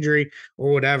it's an injury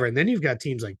or whatever. And then you've got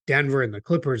teams like Denver and the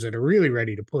Clippers that are really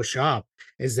ready to push up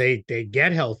as they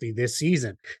get healthy this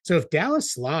season. So if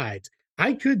Dallas slides,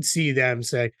 I could see them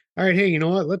say, all right, hey, you know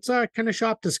what? Let's kind of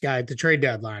shop this guy at the trade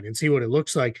deadline and see what it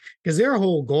looks like. Because their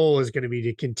whole goal is going to be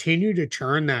to continue to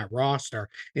churn that roster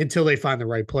until they find the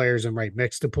right players and right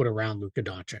mix to put around Luka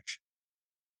Doncic.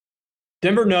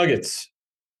 Denver Nuggets,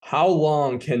 how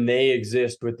long can they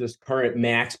exist with this current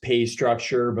max pay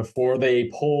structure before they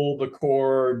pull the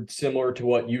cord similar to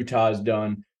what Utah's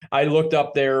done? I looked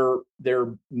up their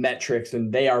metrics,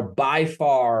 and they are by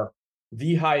far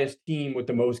the highest team with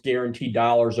the most guaranteed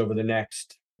dollars over the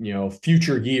next,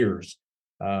 future years.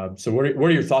 So what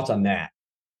are your thoughts on that?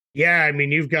 Yeah, I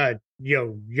mean, you've got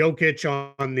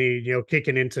Jokic on the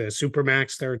kicking into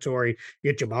supermax territory.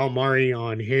 You get Jamal Murray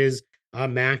on his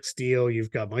max deal.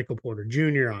 You've got Michael Porter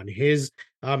Jr. on his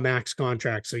max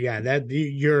contract. So yeah, that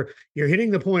you're hitting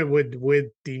the point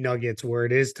with the Nuggets where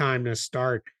it is time to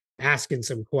start asking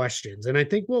some questions. And I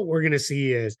think what we're going to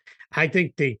see is, I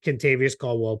think the Kentavious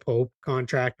Caldwell-Pope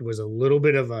contract was a little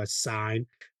bit of a sign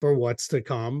for what's to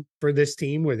come for this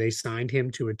team, where they signed him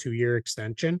to a 2-year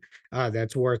extension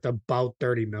that's worth about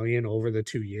 $30 million over the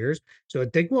 2 years. So I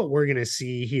think what we're going to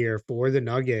see here for the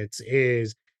Nuggets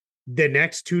is the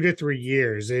next 2 to 3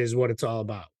 years is what it's all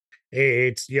about.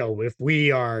 It's, if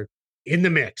we are in the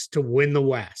mix to win the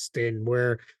West, and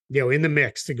we're, in the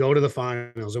mix to go to the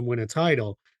finals and win a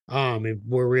title, and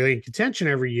we're really in contention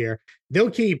every year, they'll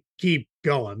keep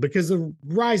going, because the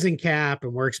rising cap,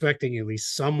 and we're expecting at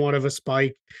least somewhat of a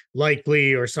spike,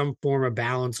 likely, or some form of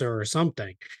balancer or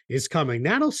something is coming.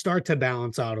 That'll start to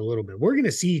balance out a little bit. We're going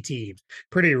to see teams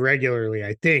pretty regularly,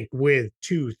 I think, with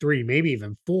 2, 3, maybe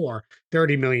even 4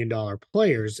 $30 million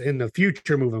players in the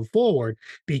future moving forward,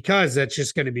 because that's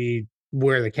just going to be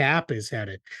where the cap is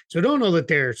headed. So I don't know that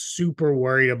they're super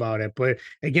worried about it. But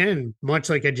again, much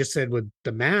like I just said with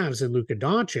the Mavs and Luka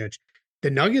Doncic, the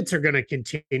Nuggets are going to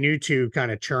continue to kind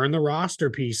of churn the roster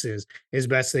pieces as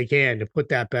best they can to put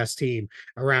that best team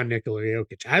around Nikola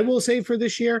Jokic. I will say for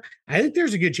this year, I think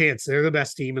there's a good chance they're the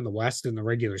best team in the West in the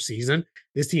regular season.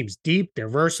 This team's deep, they're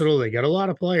versatile, they got a lot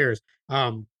of players.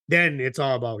 Then it's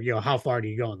all about, how far do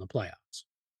you go in the playoffs?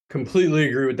 Completely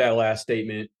agree with that last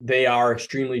statement. They are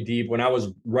extremely deep. When I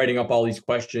was writing up all these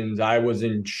questions, I was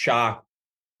in shock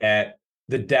at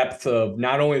the depth of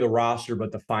not only the roster,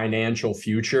 but the financial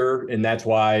future. And that's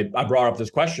why I brought up this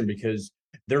question, because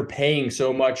they're paying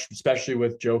so much, especially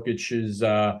with Jokic's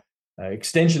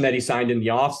extension that he signed in the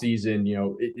offseason.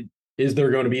 Is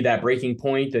there going to be that breaking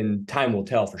point? And time will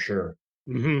tell for sure.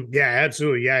 Mm-hmm. Yeah,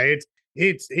 absolutely. Yeah,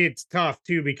 it's tough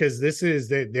too, because this is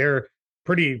that they're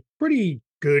pretty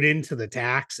good into the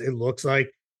tax. It looks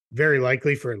like very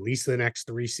likely for at least the next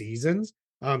 3 seasons,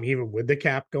 even with the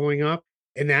cap going up.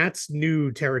 And that's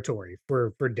new territory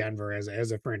for Denver as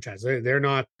a franchise. They're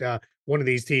not one of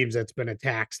these teams that's been a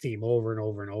tax team over and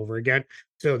over and over again.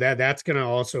 So that's going to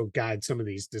also guide some of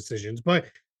these decisions. But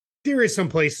there is some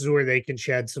places where they can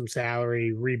shed some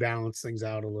salary, rebalance things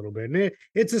out a little bit. And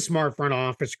it's a smart front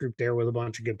office group there with a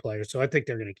bunch of good players. So I think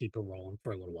they're going to keep it rolling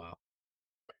for a little while.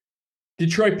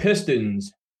 Detroit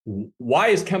Pistons. Why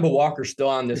is Kemba Walker still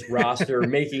on this roster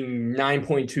making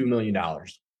 $9.2 million?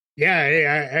 Yeah,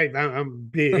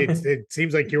 it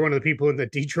seems like you're one of the people in the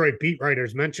Detroit beat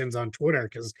writers mentions on Twitter,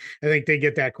 because I think they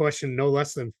get that question no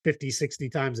less than 50, 60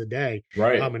 times a day.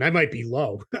 Right. And I might be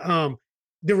low.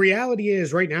 The reality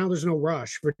is right now there's no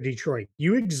rush for Detroit.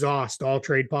 You exhaust all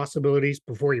trade possibilities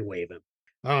before you waive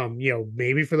him.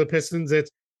 Maybe for the Pistons,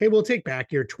 it's, hey, we'll take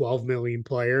back your 12 million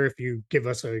player if you give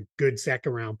us a good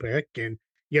second round pick, and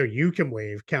you can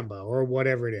waive Kemba or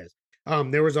whatever it is.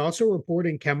 There was also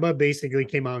reporting Kemba basically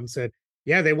came out and said,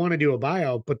 yeah, they want to do a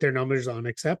buyout, but their numbers are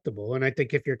unacceptable. And I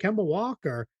think if you're Kemba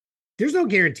Walker, there's no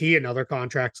guarantee another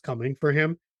contract's coming for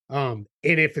him. And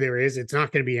if there is, it's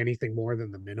not going to be anything more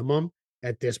than the minimum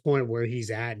at this point where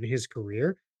he's at in his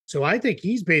career. So I think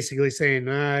he's basically saying,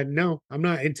 no, I'm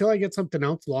not, until I get something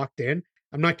else locked in,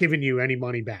 I'm not giving you any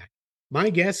money back. My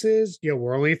guess is,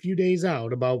 we're only a few days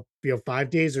out, about 5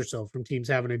 days or so from teams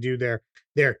having to do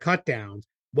their cut downs.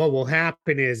 What will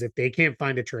happen is, if they can't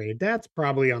find a trade, that's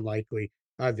probably unlikely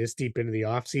this deep into the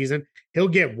offseason, he'll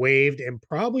get waived, and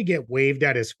probably get waived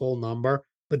at his full number,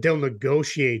 but they'll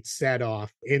negotiate set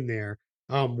off in there,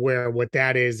 where what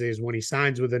that is when he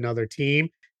signs with another team,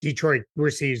 Detroit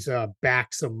receives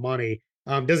back some money.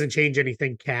 Doesn't change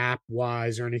anything cap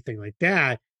wise or anything like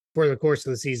that for the course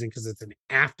of the season because it's an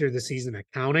after the season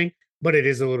accounting, but it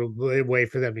is a little way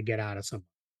for them to get out of some.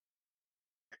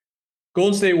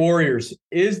 Golden State Warriors,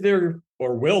 is there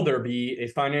or will there be a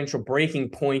financial breaking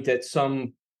point at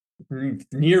some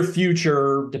near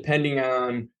future, depending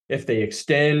on if they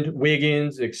extend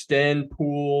Wiggins, extend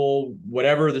Poole,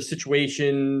 whatever the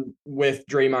situation with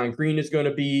Draymond Green is going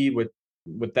to be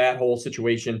with that whole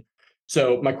situation?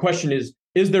 So my question is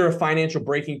there a financial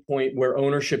breaking point where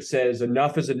ownership says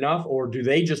enough is enough, or do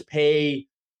they just pay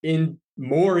in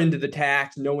more into the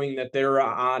tax knowing that they're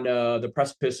on the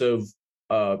precipice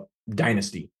of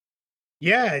dynasty?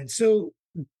 Yeah, and so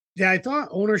yeah, I thought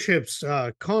ownership's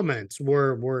comments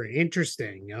were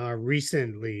interesting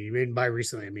recently. And by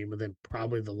recently, I mean within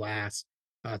probably the last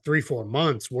 3-4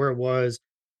 months, where it was,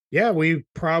 yeah, we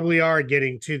probably are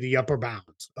getting to the upper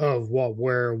bounds of what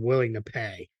we're willing to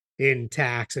pay in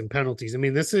tax and penalties. I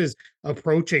mean, this is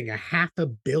approaching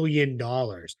 $500 million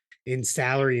in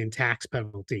salary and tax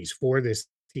penalties for this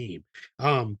team.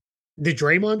 The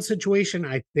Draymond situation,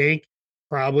 I think,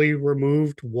 probably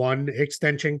removed one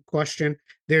extension question.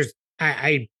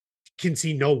 I can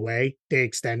see no way they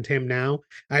extend him now.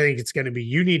 I think it's going to be,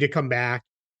 you need to come back,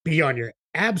 be on your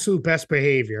absolute best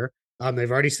behavior.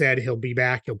 They've already said he'll be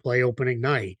back. He'll play opening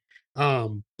night.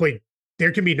 But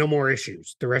there can be no more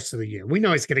issues the rest of the year. We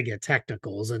know he's going to get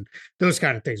technicals and those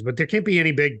kind of things, but there can't be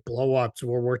any big blow ups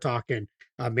where we're talking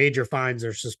major fines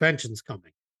or suspensions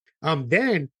coming.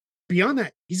 Then beyond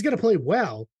that, he's going to play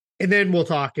well, and then we'll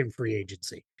talk in free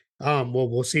agency.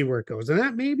 We'll see where it goes, and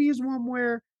that maybe is one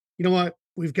where, you know what,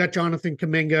 we've got Jonathan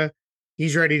Kuminga.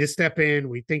 He's ready to step in.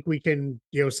 We think we can,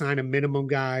 sign a minimum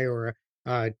guy or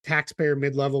a taxpayer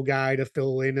mid-level guy to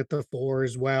fill in at the 4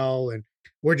 as well. And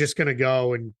we're just going to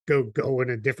go in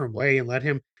a different way and let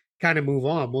him kind of move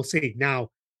on. We'll see. Now,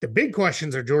 the big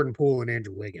questions are Jordan Poole and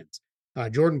Andrew Wiggins.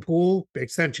 Jordan Poole,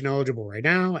 extension eligible right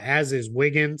now, as is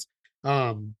Wiggins.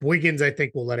 Wiggins, I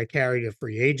think, will let it carry to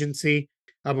free agency.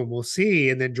 And we'll see.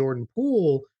 And then Jordan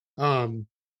Poole,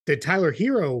 the Tyler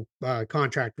Hero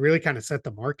contract really kind of set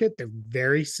the market. They're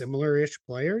very similar-ish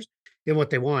players in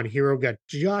what they want. Hero got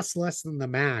just less than the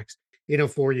max in a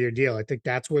 4-year deal. I think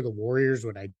that's where the Warriors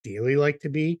would ideally like to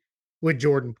be with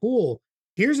Jordan Poole.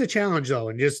 Here's a challenge, though,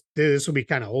 and just this will be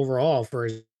kind of overall for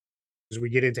as we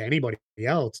get into anybody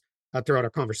else throughout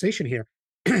our conversation here.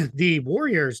 The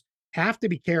Warriors have to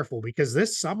be careful because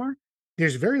this summer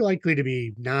there's very likely to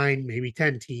be 9, maybe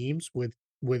 10 teams with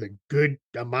a good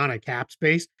amount of cap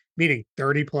space, meaning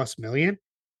 30 plus million.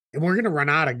 And we're going to run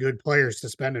out of good players to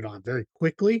spend it on very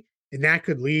quickly. And that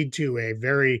could lead to a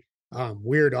very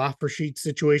weird offer sheet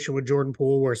situation with Jordan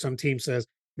Poole, where some team says,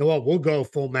 you know what, we'll go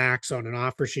full max on an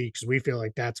offer sheet because we feel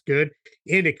like that's good.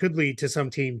 And it could lead to some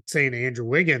team saying to Andrew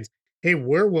Wiggins, hey,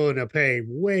 we're willing to pay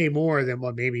way more than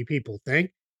what maybe people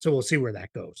think. So we'll see where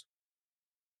that goes.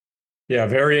 Yeah,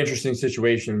 very interesting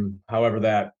situation, however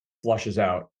that flushes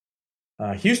out.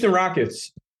 Houston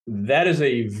Rockets, that is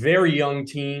a very young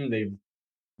team. They've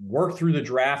worked through the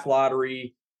draft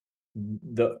lottery.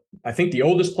 I think the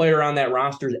oldest player on that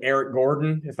roster is Eric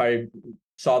Gordon, if I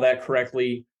saw that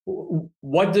correctly.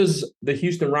 What does the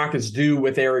Houston Rockets do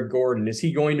with Eric Gordon? Is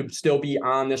he going to still be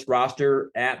on this roster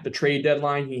at the trade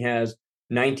deadline? He has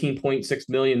 $19.6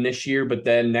 million this year, but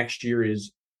then next year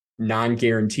is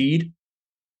non-guaranteed.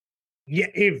 Yeah,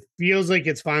 it feels like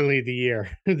it's finally the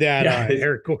year that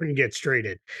Eric Gordon gets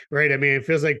traded, right? I mean, it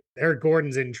feels like Eric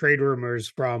Gordon's in trade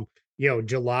rumors from,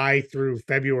 July through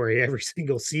February every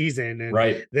single season,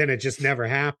 and then it just never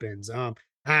happens.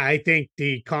 I think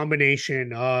the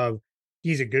combination of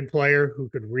he's a good player who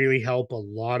could really help a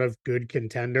lot of good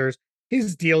contenders.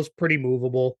 His deal's pretty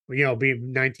movable,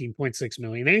 being 19.6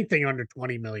 million. Anything under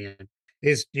 20 million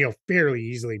is, fairly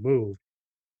easily moved.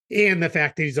 And the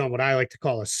fact that he's on what I like to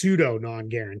call a pseudo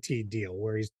non-guaranteed deal,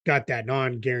 where he's got that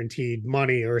non-guaranteed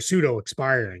money or pseudo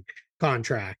expiring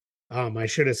contract, I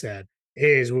should have said,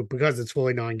 is because it's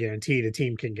fully non-guaranteed, a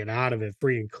team can get out of it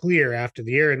free and clear after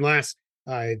the year, unless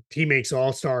he makes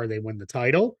all-star, they win the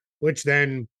title, which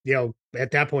then,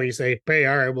 at that point you say, hey,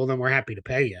 all right, well, then we're happy to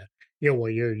pay you.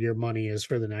 What your money is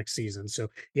for the next season. So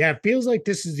yeah, it feels like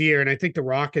this is the year. And I think the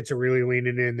Rockets are really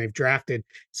leaning in. They've drafted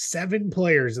 7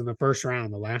 players in the first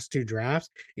round, the last 2 drafts,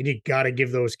 and you got to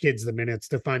give those kids the minutes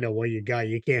to find out what you got.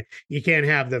 You can't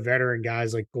have the veteran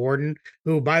guys like Gordon,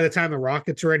 who by the time the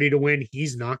Rockets are ready to win,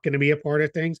 he's not going to be a part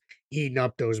of things, eating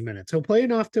up those minutes. He'll play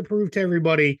enough to prove to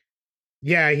everybody,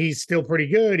 yeah, he's still pretty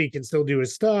good. He can still do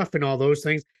his stuff and all those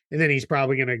things. And then he's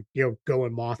probably going to, go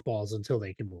in mothballs until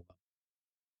they can move on.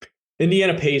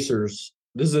 Indiana Pacers,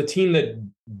 This is a team that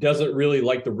doesn't really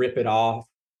like to rip it off.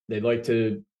 They like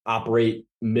to operate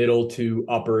middle to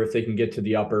upper if they can get to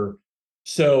the upper.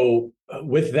 So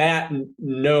with that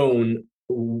known,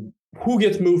 who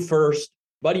gets moved first?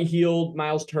 Buddy Hield,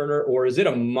 Miles Turner, or is it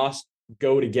a must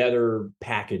go together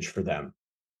package for them?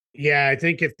 Yeah, I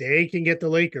think if they can get the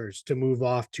Lakers to move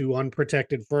off to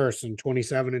unprotected first in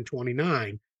 27 and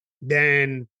 29,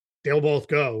 then they'll both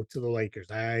go to the Lakers.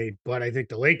 But I think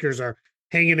the Lakers are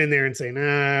hanging in there and saying,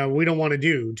 nah, we don't want to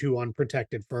do two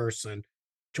unprotected firsts and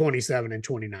 27 and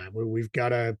 29. We've got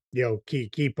to,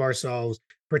 keep ourselves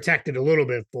protected a little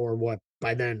bit for what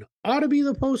by then ought to be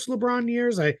the post LeBron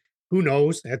years. Who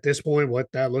knows at this point what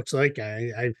that looks like.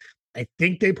 I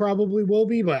think they probably will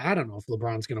be, but I don't know if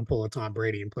LeBron's going to pull a Tom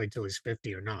Brady and play till he's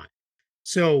 50 or not.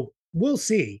 So we'll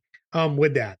see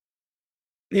with that.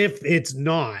 If it's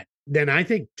not, then I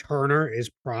think Turner is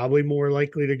probably more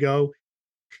likely to go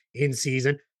in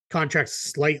season.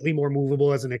 Contract's slightly more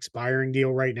movable as an expiring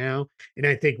deal right now. And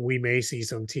I think we may see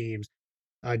some teams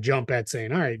jump at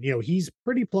saying, all right, he's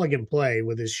pretty plug and play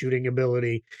with his shooting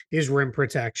ability, his rim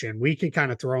protection. We can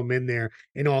kind of throw him in there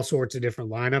in all sorts of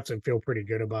different lineups and feel pretty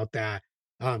good about that.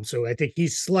 So I think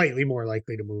he's slightly more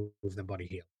likely to move than Buddy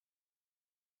Hield.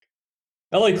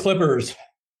 LA Clippers,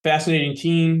 fascinating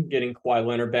team, getting Kawhi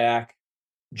Leonard back.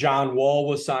 John Wall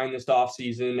was signed this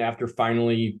offseason after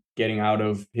finally getting out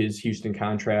of his Houston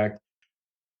contract.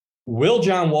 Will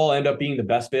John Wall end up being the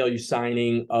best value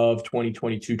signing of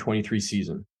 2022-23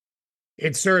 season?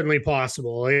 It's certainly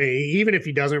possible, even if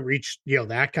he doesn't reach,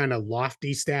 that kind of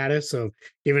lofty status of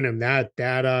giving him that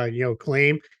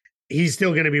claim. He's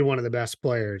still going to be one of the best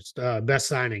players,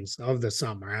 best signings of the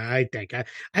summer. I think. I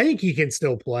think he can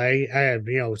still play.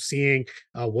 Seeing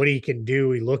what he can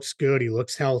do, he looks good. He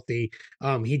looks healthy.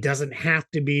 He doesn't have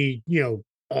to be,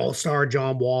 all-star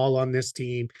John Wall on this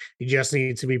team. He just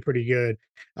needs to be pretty good.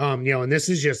 And this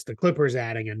is just the Clippers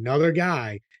adding another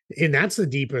guy, and that's the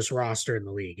deepest roster in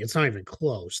the league. It's not even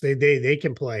close. They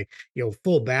can play,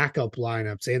 full backup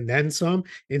lineups and then some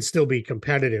and still be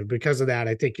competitive. Because of that,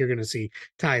 I think you're going to see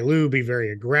Ty Lue be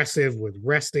very aggressive with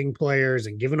resting players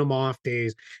and giving them off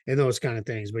days and those kind of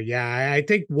things. But yeah, I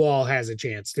think Wall has a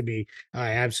chance to be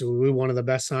absolutely one of the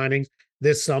best signings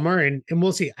this summer. And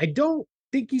we'll see. I don't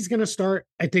think he's going to start.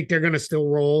 I think they're going to still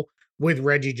roll with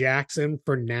Reggie Jackson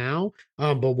for now.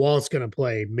 But Wall's going to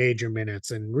play major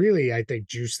minutes and really, I think,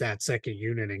 juice that second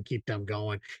unit and keep them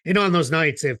going. And on those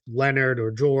nights, if Leonard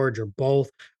or George or both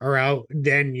are out,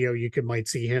 then, you might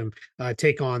see him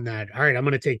take on that. All right, I'm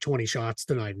going to take 20 shots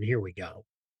tonight, and here we go.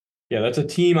 Yeah, that's a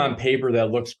team on paper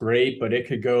that looks great, but it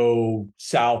could go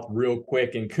south real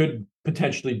quick and could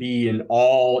potentially be an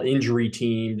all injury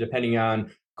team, depending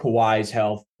on Kawhi's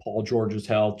health, Paul George's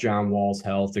health, John Wall's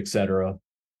health, etc.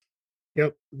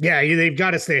 Yep. Yeah, they've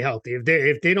got to stay healthy.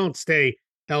 If they don't stay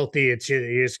healthy,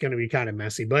 it's going to be kind of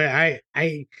messy. But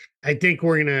I think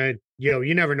we're gonna,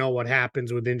 you never know what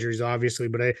happens with injuries, obviously.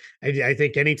 But I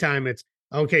think anytime it's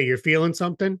okay, you're feeling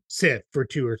something, sit for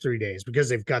 2 or 3 days because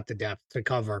they've got the depth to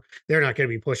cover. They're not going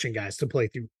to be pushing guys to play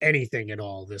through anything at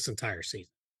all this entire season.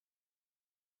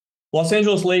 Los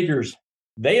Angeles Lakers,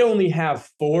 they only have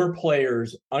 4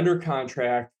 players under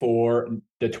contract for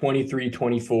the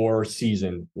 23-24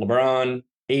 season. LeBron,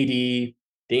 AD,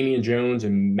 Damian Jones,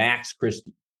 and Max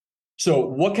Christie. So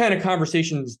what kind of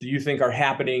conversations do you think are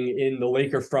happening in the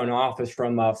Laker front office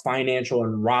from a financial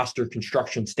and roster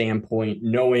construction standpoint,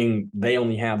 knowing they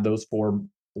only have those 4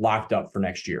 locked up for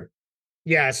next year?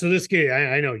 Yeah, so this gives,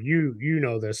 I know you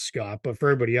know this, Scott, but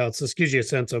for everybody else, this gives you a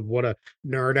sense of what a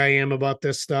nerd I am about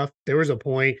this stuff. There was a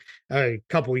point a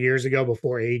couple years ago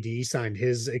before AD signed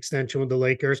his extension with the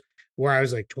Lakers where I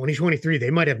was like, 2023,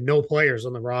 they might have no players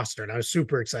on the roster, and I was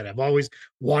super excited. I've always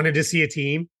wanted to see a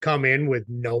team come in with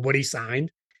nobody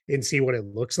signed and see what it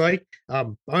looks like.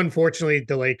 Unfortunately,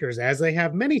 the Lakers, as they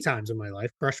have many times in my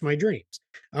life, crushed my dreams.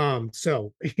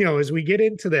 So, as we get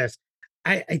into this,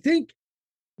 I think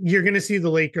you're going to see the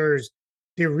Lakers.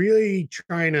 They're really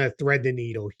trying to thread the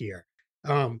needle here.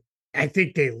 I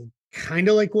think they kind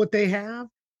of like what they have,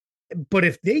 but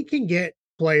if they can get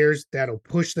players that'll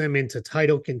push them into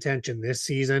title contention this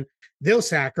season, they'll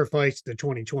sacrifice the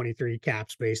 2023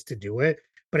 cap space to do it.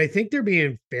 But I think they're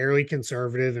being fairly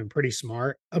conservative and pretty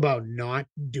smart about not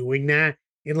doing that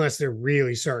unless they're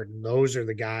really certain those are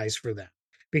the guys for them.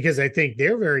 Because I think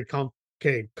they're very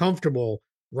comfortable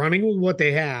running with what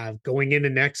they have going into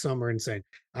next summer and saying,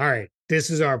 all right,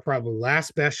 this is our probably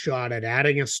last best shot at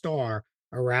adding a star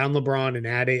around LeBron and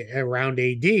around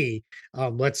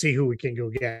AD. Let's see who we can go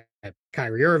get.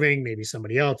 Kyrie Irving, maybe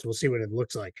somebody else. We'll see what it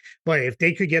looks like. But if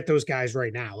they could get those guys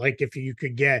right now, like if you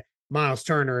could get Miles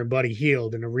Turner and Buddy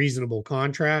Hield in a reasonable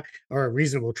contract or a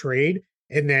reasonable trade,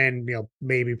 and then,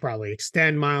 maybe probably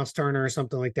extend Miles Turner or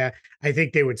something like that, I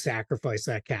think they would sacrifice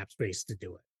that cap space to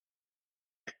do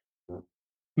it.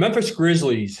 Memphis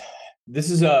Grizzlies.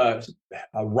 This is a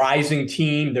rising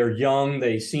team. They're young.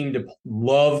 They seem to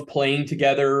love playing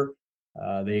together.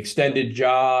 They extended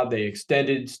Ja. They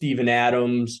extended Steven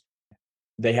Adams.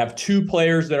 They have two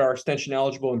players that are extension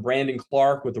eligible, and Brandon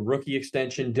Clark with a rookie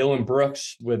extension, Dylan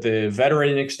Brooks with a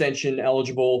veteran extension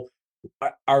eligible.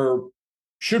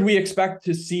 Should we expect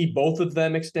to see both of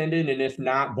them extended? And if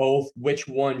not both, which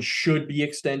one should be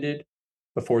extended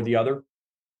before the other?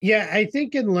 Yeah, I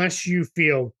think unless you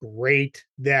feel great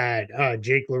that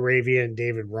Jake LaRavia and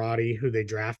David Roddy, who they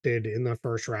drafted in the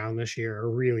first round this year, are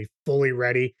really fully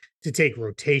ready to take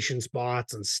rotation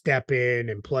spots and step in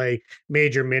and play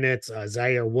major minutes.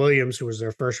 Zaire Williams, who was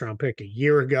their first round pick a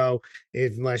year ago,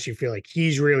 unless you feel like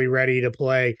he's really ready to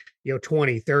play,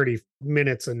 20, 30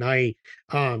 minutes a night,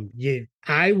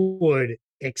 I would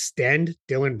extend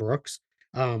Dylan Brooks.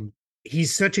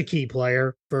 He's such a key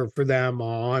player for them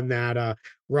on that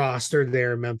roster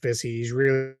there in Memphis. He's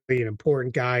really an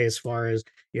important guy as far as,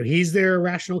 he's their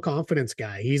rational confidence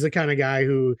guy. He's the kind of guy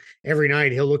who every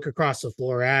night he'll look across the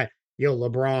floor at,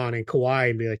 LeBron and Kawhi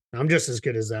and be like, I'm just as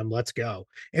good as them. Let's go.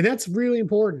 And that's really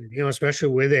important, especially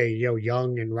with a,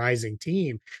 young and rising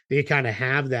team, that you kind of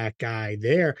have that guy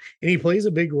there. And he plays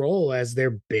a big role as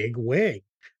their big wing.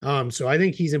 So I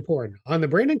think he's important. On the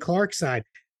Brandon Clark side,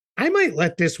 I might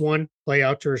let this one play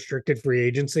out to restricted free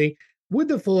agency with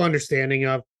the full understanding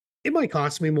of it might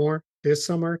cost me more this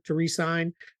summer to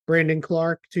re-sign Brandon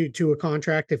Clark to a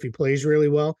contract if he plays really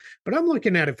well. But I'm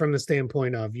looking at it from the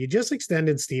standpoint of you just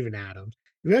extended Steven Adams.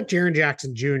 You got Jaren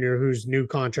Jackson Jr., whose new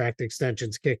contract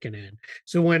extension's kicking in.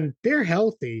 So when they're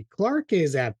healthy, Clark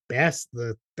is at best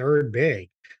the third big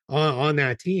on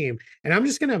that team. And I'm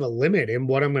just going to have a limit in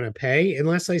what I'm going to pay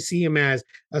unless I see him as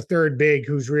a third big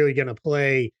who's really going to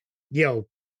play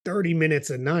 30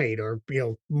 minutes a night or,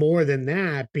 more than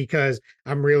that, because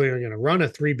I'm really going to run a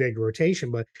 3 big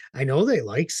rotation. But I know they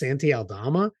like Santi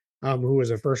Aldama, who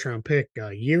was a first round pick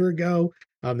a year ago.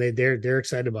 They're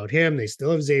excited about him. They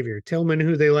still have Xavier Tillman,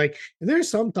 who they like. And there's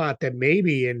some thought that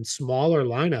maybe in smaller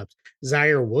lineups,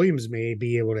 Zaire Williams may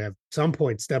be able to at some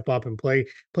point step up and play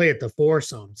at the 4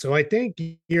 some. So I think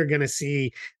you're going to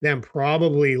see them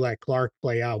probably let Clark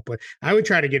play out. But I would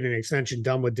try to get an extension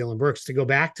done with Dylan Brooks. To go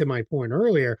back to my point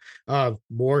earlier of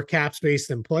more cap space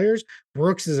than players,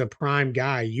 Brooks is a prime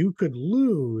guy you could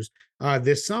lose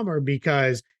this summer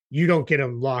because you don't get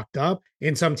him locked up,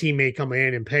 and some team may come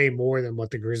in and pay more than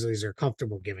what the Grizzlies are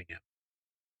comfortable giving him.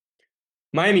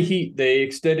 Miami Heat, they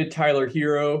extended Tyler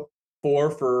Hero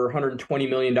for $120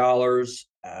 million.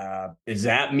 Does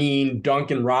that mean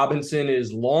Duncan Robinson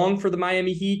is long for the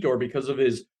Miami Heat, or because of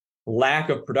his lack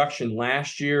of production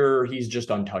last year, he's just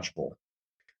untouchable?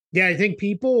 Yeah, I think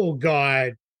people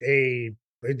got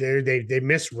they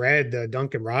misread the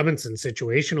Duncan Robinson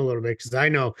situation a little bit, because I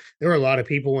know there were a lot of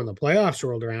people when the playoffs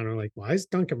rolled around and like, why is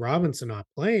Duncan Robinson not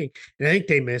playing? And I think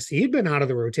they missed. He'd been out of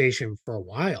the rotation for a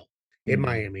while in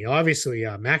Miami. Obviously,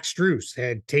 Max Strus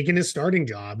had taken his starting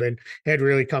job and had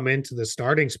really come into the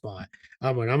starting spot.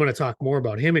 And I'm going to talk more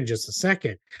about him in just a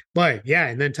second. But yeah,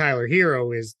 and then Tyler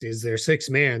Hero is their 6th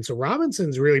man. So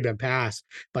Robinson's really been passed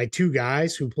by 2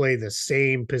 guys who play the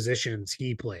same positions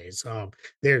he plays.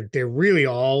 They're really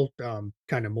all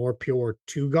kind of more pure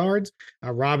 2 guards.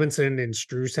 Robinson and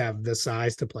Strus have the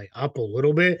size to play up a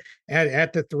little bit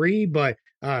at the 3, but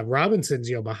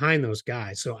Robinson's behind those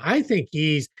guys. So I think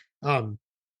he's the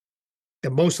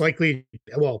most likely,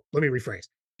 well, let me rephrase.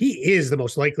 He is the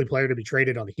most likely player to be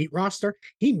traded on the Heat roster.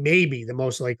 He may be the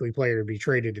most likely player to be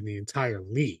traded in the entire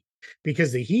league,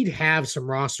 because the Heat have some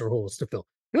roster holes to fill.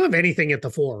 They don't have anything at the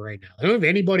 4 right now. They don't have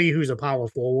anybody who's a power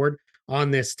forward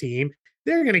on this team.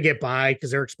 They're going to get by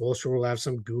because their exposure will have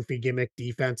some goofy gimmick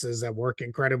defenses that work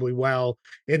incredibly well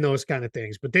in those kind of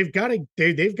things. But they've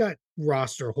got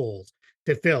roster holes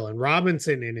to fill, and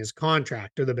Robinson and his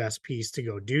contract are the best piece to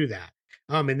go do that.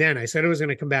 And then I said I was going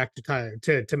to come back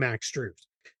to Max Strus.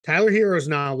 Tyler Hero is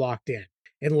now locked in.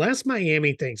 Unless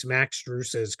Miami thinks Max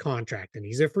Strus's contract, and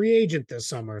he's a free agent this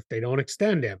summer if they don't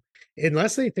extend him,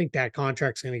 unless they think that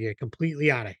contract's going to get completely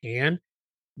out of hand,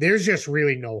 there's just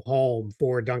really no home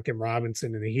for Duncan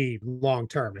Robinson and the Heat long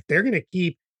term. If they're going to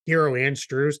keep Hero and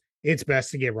Strus, it's best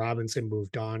to get Robinson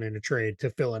moved on in a trade to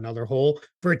fill another hole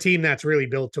for a team that's really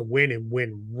built to win and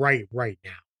win right now.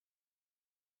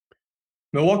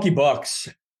 Milwaukee Bucks,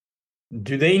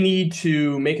 do they need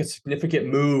to make a significant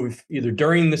move either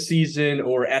during the season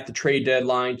or at the trade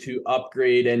deadline to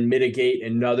upgrade and mitigate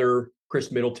another Chris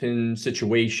Middleton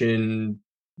situation,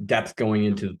 depth going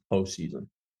into the postseason?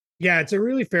 Yeah, it's a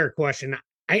really fair question.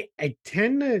 I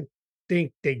tend to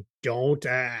think they don't.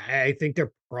 I think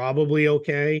they're probably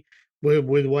okay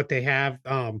with what they have.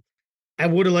 I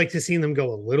would have liked to seen them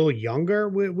go a little younger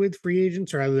with free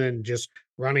agents rather than just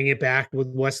running it back with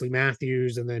Wesley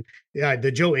Matthews. And then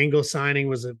the Joe Ingles signing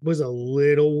was a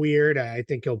little weird. I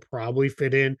think he'll probably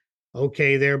fit in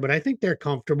okay there, but I think they're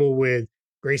comfortable with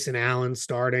Grayson Allen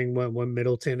starting when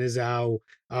Middleton is out.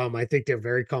 I think they're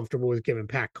very comfortable with giving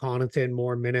Pat Connaughton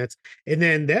more minutes. And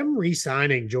then them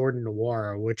re-signing Jordan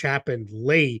Nwora, which happened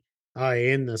late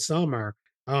in the summer.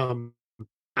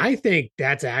 I think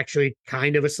that's actually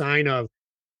kind of a sign of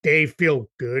they feel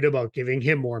good about giving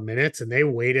him more minutes, and they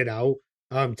waited out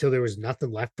till there was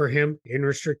nothing left for him in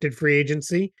restricted free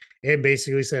agency and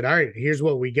basically said, all right, here's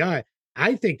what we got.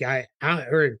 I think, and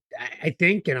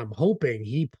I'm hoping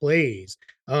he plays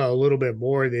a little bit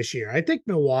more this year. I think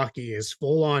Milwaukee is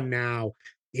full on now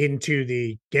into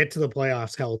the get to the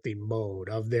playoffs healthy mode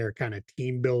of their kind of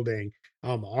team building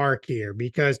arc here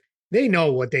because they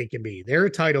know what they can be. They're a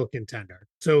title contender.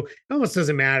 So it almost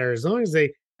doesn't matter as long as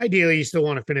they ideally you still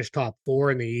want to finish top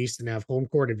 4 in the East and have home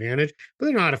court advantage, but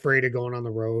they're not afraid of going on the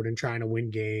road and trying to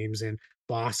win games in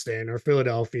Boston or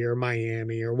Philadelphia or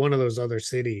Miami or one of those other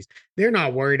cities. They're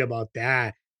not worried about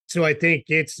that. So I think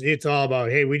it's all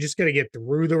about, hey, we just got to get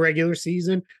through the regular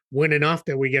season, win enough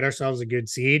that we get ourselves a good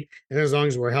seed. And as long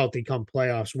as we're healthy come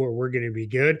playoffs, we're going to be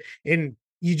good. And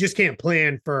you just can't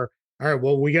plan for, all right,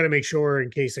 well, we got to make sure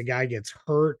in case a guy gets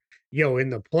hurt, in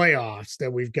the playoffs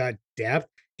that we've got depth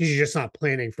because you're just not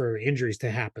planning for injuries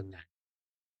to happen then.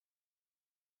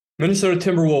 Minnesota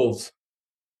Timberwolves.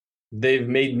 They've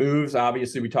made moves.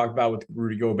 Obviously, we talked about with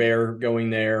Rudy Gobert going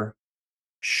there.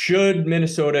 Should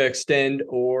Minnesota extend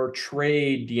or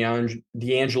trade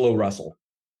D'Angelo Russell?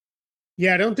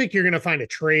 Yeah, I don't think you're going to find a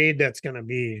trade that's going to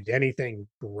be anything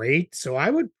great. So I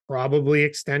would probably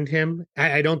extend him.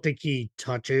 I don't think he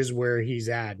touches where he's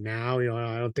at now.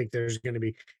 I don't think there's going to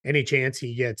be any chance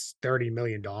he gets $30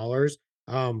 million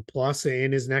plus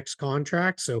in his next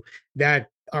contract. So that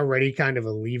already kind of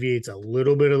alleviates a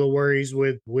little bit of the worries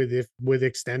with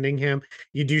extending him.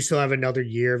 You do still have another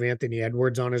year of Anthony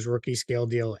Edwards on his rookie scale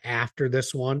deal after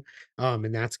this one.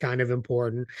 And that's kind of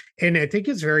important. And I think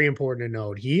it's very important to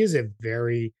note he is a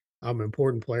very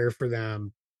important player for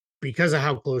them because of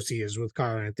how close he is with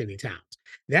Karl Anthony Towns.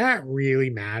 That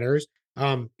really matters.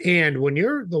 And when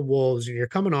you're the Wolves and you're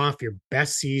coming off your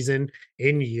best season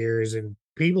in years and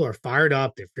people are fired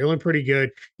up, they're feeling pretty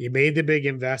good. You made the big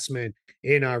investment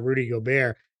in Rudy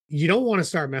Gobert. You don't want to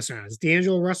start messing around. Is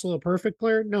D'Angelo Russell a perfect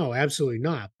player? No, absolutely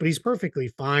not. But he's perfectly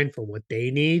fine for what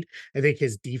they need. I think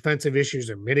his defensive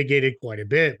issues are mitigated quite a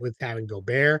bit with having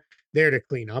Gobert there to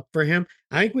clean up for him.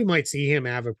 I think we might see him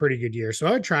have a pretty good year. So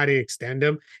I'd try to extend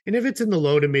him. And if it's in the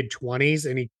low to mid 20s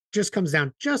and he just comes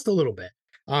down just a little bit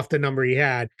off the number he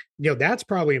had, that's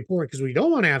probably important because what we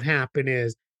don't want to have happen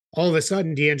is all of a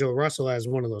sudden D'Angelo Russell has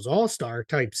one of those all-star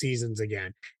type seasons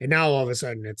again. And now all of a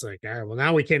sudden it's like, all right, well,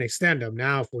 now we can't extend him.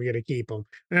 Now if we're going to keep him,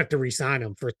 we have to re-sign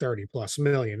him for 30 plus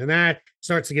million. And that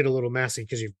starts to get a little messy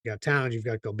because you've got Towns, you've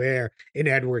got Gobert, and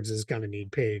Edwards is going to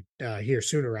need paid here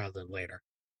sooner rather than later.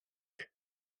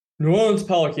 New Orleans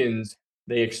Pelicans,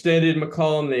 they extended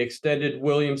McCollum, they extended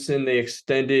Williamson, they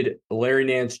extended Larry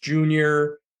Nance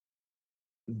Jr.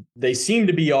 They seem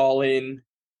to be all in.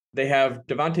 They have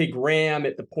Devontae Graham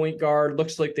at the point guard.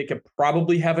 Looks like they could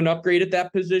probably have an upgrade at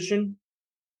that position.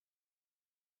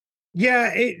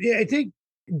 Yeah, I think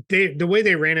the way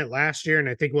they ran it last year, and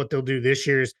I think what they'll do this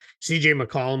year is CJ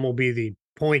McCollum will be the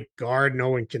point guard.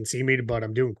 No one can see me, but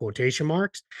I'm doing quotation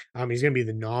marks. He's going to be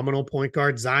the nominal point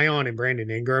guard. Zion and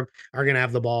Brandon Ingram are going to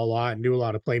have the ball a lot and do a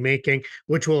lot of playmaking,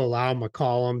 which will allow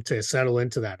McCollum to settle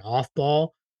into that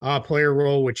off-ball player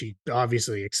role, which he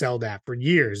obviously excelled at for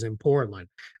years in Portland.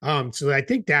 So I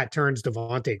think that turns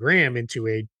Devontae Graham into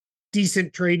a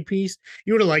decent trade piece.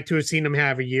 You would have liked to have seen him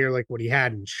have a year like what he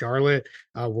had in Charlotte,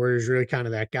 where he's really kind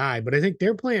of that guy. But I think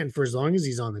their plan for as long as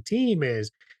he's on the team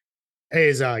is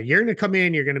you're going to come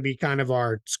in, you're going to be kind of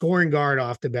our scoring guard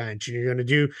off the bench, and you're going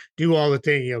to do all the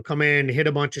thing, come in, hit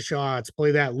a bunch of shots,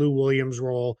 play that Lou Williams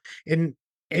role. And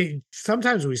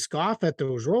sometimes we scoff at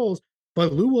those roles,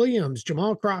 but Lou Williams,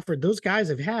 Jamal Crawford, those guys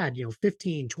have had,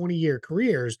 15, 20-year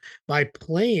careers by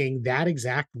playing that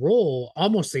exact role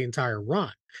almost the entire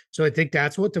run. So I think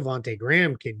that's what Devontae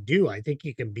Graham can do. I think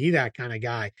he can be that kind of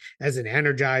guy as an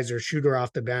energizer, shooter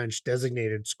off the bench,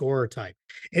 designated scorer type.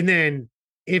 And then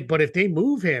but if they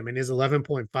move him in his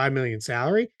 $11.5 million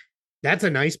salary, that's a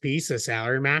nice piece of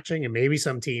salary matching. And maybe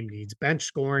some team needs bench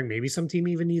scoring. Maybe some team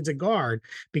even needs a guard,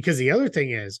 because the other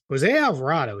thing is Jose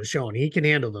Alvarado is showing he can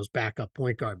handle those backup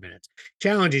point guard minutes.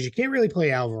 Challenge is you can't really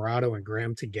play Alvarado and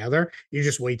Graham together. You're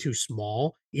just way too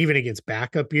small, even against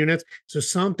backup units. So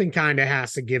something kind of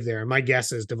has to give there. And my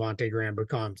guess is Devontae Graham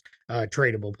becomes a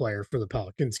tradable player for the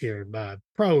Pelicans here,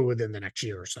 probably within the next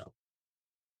year or so.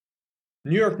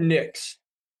 New York Knicks.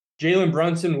 Jalen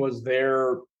Brunson was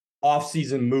their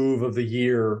offseason move of the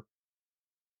year.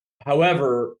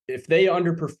 However, if they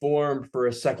underperformed for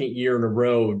a second year in a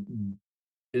row,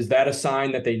 is that a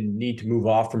sign that they need to move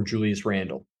off from Julius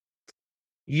Randle?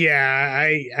 Yeah,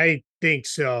 I think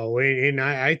so. And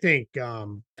I think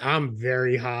I'm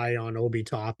very high on Obi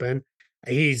Toppin.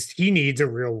 He needs a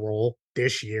real role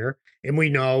this year. And we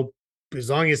know as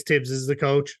long as Tibbs is the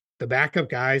coach, the backup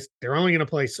guys, they're only going to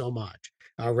play so much.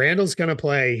 Randall's going to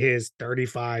play his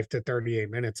 35 to 38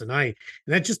 minutes a night.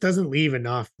 And that just doesn't leave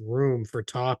enough room for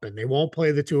Toppin. They won't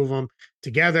play the two of them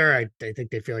together. I think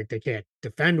they feel like they can't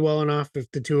defend well enough if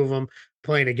the two of them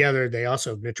playing together. They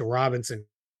also have Mitchell Robinson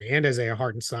and Isaiah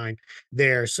Hartenstein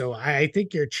there. So I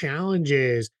think your challenge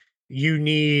is you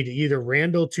need either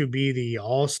Randall to be the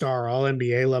all-star,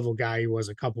 all-NBA level guy he was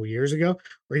a couple years ago,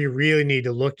 or you really need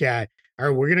to look at, all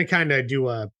right, we're going to kind of do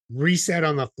a reset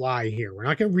on the fly here. We're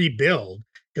not going to rebuild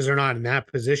because they're not in that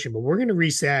position, but we're going to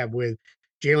reset with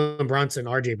Jalen Brunson,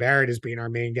 RJ Barrett as being our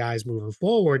main guys moving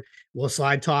forward. We'll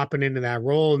slide Toppin into that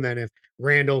role. And then if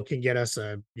Randall can get us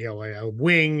a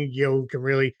wing, can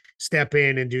really step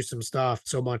in and do some stuff,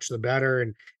 so much the better.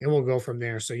 And we'll go from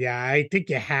there. So yeah, I think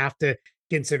you have to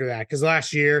consider that, because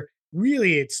last year,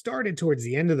 really it started towards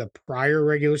the end of the prior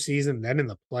regular season, then in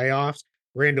the playoffs,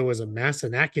 Randall was a mess,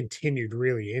 and that continued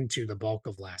really into the bulk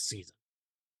of last season.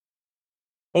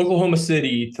 Oklahoma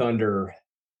City Thunder.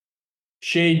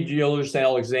 Shai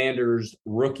Gilgeous-Alexander's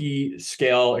rookie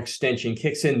scale extension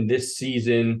kicks in this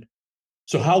season.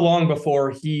 So how long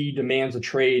before he demands a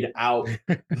trade out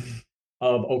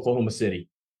of Oklahoma City?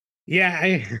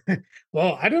 Yeah,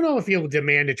 well, I don't know if he'll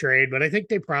demand a trade, but I think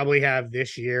they probably have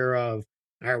this year of,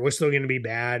 all right, we're still going to be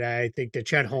bad. I think the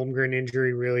Chet Holmgren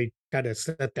injury really kind of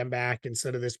set them back,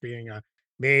 instead of this being a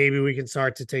maybe we can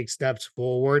start to take steps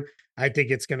forward. I think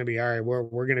it's going to be all right.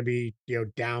 We're going to be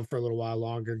down for a little while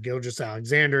longer.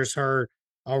 Gilgeous-Alexander's hurt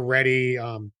already.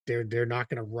 They're not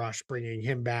going to rush bringing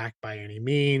him back by any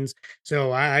means.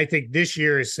 So I think this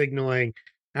year is signaling,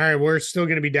 all right, we're still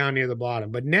going to be down near the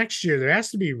bottom. But next year, there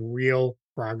has to be real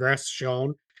progress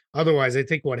shown. Otherwise, I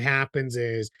think what happens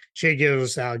is Shai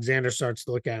Gilgeous-Alexander starts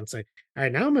to look at it and say, all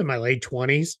right, now I'm in my late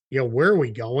 20s. Where are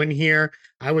we going here?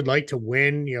 I would like to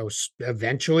win,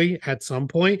 eventually at some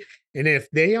point. And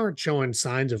if they aren't showing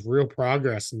signs of real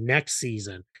progress next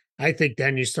season, I think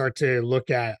then you start to look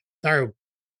at, all right,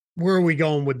 where are we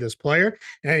going with this player?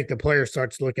 And I think the player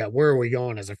starts to look at, where are we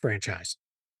going as a franchise?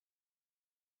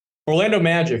 Orlando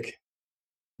Magic,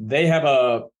 they have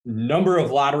a number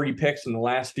of lottery picks in the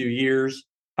last few years.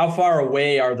 How far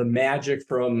away are the Magic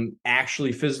from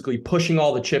actually physically pushing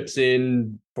all the chips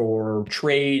in for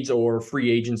trades or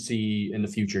free agency in the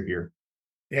future here?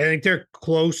 I think they're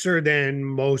closer than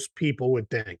most people would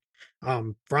think.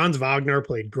 Franz Wagner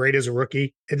played great as a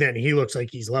rookie, and then he looks like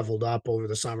he's leveled up over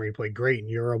the summer. He played great in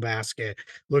Eurobasket,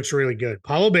 looks really good.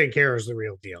 Paolo Banchero is the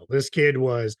real deal. This kid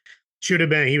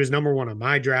he was number one on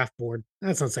my draft board.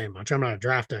 That's not saying much. I'm not a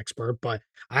draft expert, but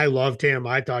I loved him.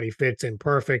 I thought he fits in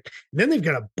perfect. And then they've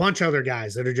got a bunch of other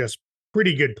guys that are just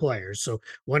pretty good players. So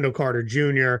Wendell Carter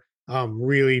Jr.,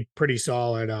 really pretty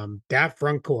solid. That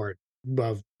front court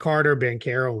of Carter,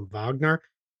 Banchero, and Wagner,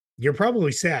 you're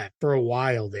probably set for a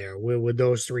while there with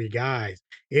those three guys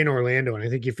in Orlando. And I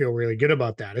think you feel really good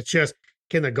about that. It's just,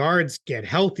 can the guards get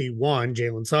healthy? One,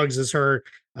 Jalen Suggs is hurt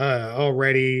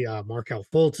already. Markelle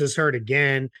Fultz is hurt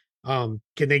again. Can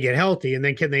they get healthy? And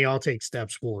then can they all take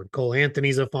steps forward? Cole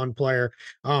Anthony's a fun player.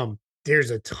 There's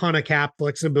a ton of cap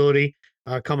flexibility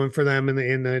coming for them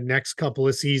in the next couple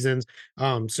of seasons.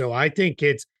 So I think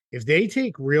if they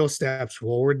take real steps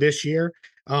forward this year,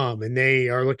 and they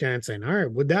are looking at it and saying, all right,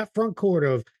 with that front court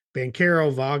of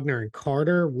Banchero, Wagner, and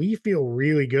Carter, we feel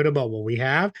really good about what we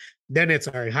have. Then it's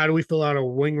all right, how do we fill out a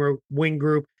wing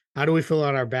group? How do we fill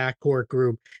out our backcourt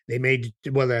group? They made,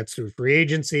 whether that's through free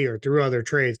agency or through other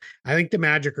trades. I think the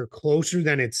Magic are closer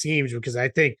than it seems, because I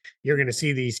think you're going to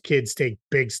see these kids take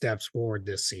big steps forward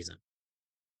this season.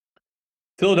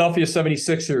 Philadelphia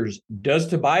 76ers, does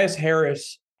Tobias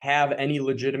Harris have any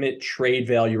legitimate trade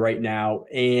value right now?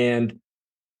 And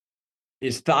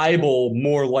is Thibault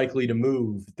more likely to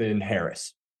move than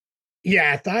Harris?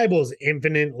 Yeah, Thibault is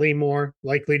infinitely more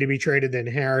likely to be traded than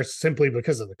Harris simply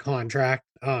because of the contract.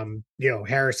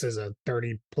 Harris is a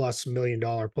 30 plus $1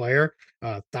 million player.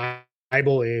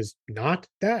 Thibault is not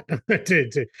that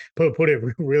to put it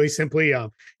really simply.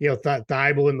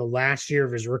 Thibault in the last year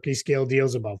of his rookie scale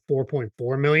deals about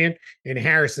 4.4 million, and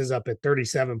Harris is up at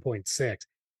 37.6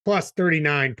 plus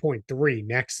 39.3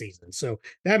 next season. So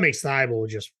that makes Thibault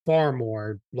just far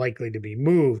more likely to be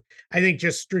moved. I think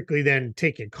just strictly then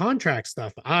taking contract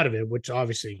stuff out of it, which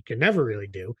obviously you can never really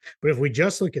do. But if we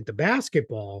just look at the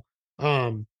basketball,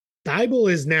 Thibault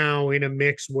is now in a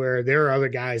mix where there are other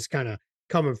guys kind of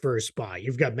coming for a spot.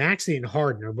 You've got Maxey and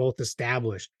Harden are both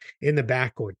established in the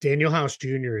backcourt. Daniel House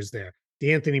Jr. is there.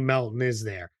 D'Anthony Melton is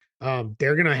there.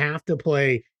 They're going to have to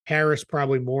play Harris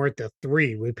probably more at the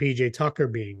 3 with PJ Tucker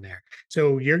being there.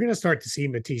 So you're going to start to see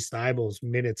Matisse Thybulle's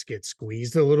minutes get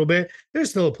squeezed a little bit. There's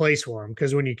still a place for him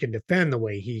because when you can defend the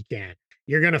way he can,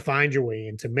 you're going to find your way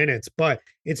into minutes, but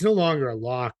it's no longer a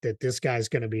lock that this guy's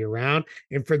going to be around.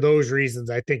 And for those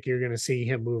reasons, I think you're going to see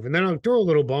him move. And then I'll throw a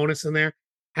little bonus in there.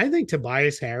 I think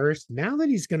Tobias Harris, now that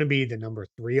he's going to be the number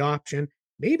 3 option,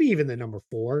 maybe even the number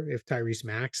 4, if Tyrese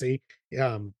Maxey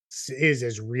is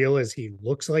as real as he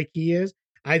looks like he is,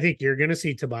 I think you're going to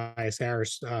see Tobias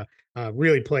Harris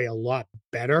really play a lot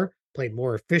better, play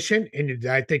more efficient. And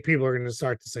I think people are going to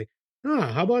start to say,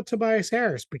 how about Tobias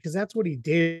Harris? Because that's what he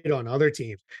did on other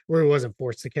teams where he wasn't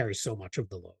forced to carry so much of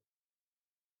the load.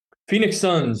 Phoenix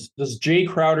Suns, does Jay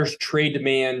Crowder's trade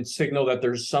demand signal that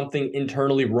there's something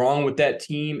internally wrong with that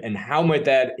team? And how might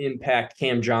that impact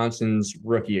Cam Johnson's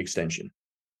rookie extension?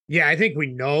 Yeah, I think we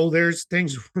know there's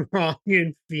things wrong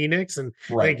in Phoenix, and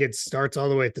I think it starts all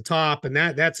the way at the top. And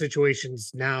that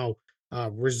situation's now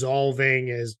resolving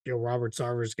as Robert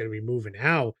Sarver is going to be moving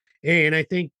out. And I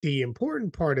think the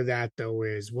important part of that, though,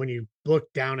 is when you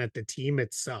look down at the team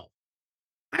itself.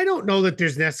 I don't know that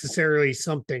there's necessarily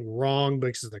something wrong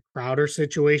because of the Crowder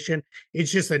situation.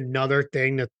 It's just another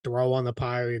thing to throw on the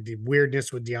pile. The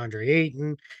weirdness with DeAndre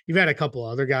Ayton. You've had a couple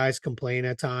other guys complain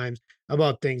at times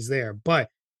about things there, but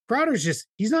Crowder's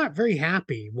he's not very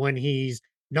happy when he's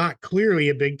not clearly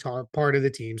a big part of the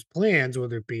team's plans,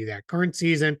 whether it be that current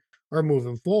season or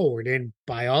moving forward. And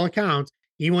by all accounts,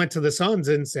 he went to the Suns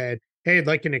and said, hey, I'd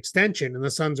like an extension. And the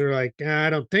Suns are like,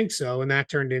 I don't think so. And that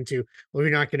turned into, well,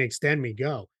 you're not going to extend me,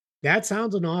 go. That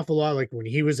sounds an awful lot like when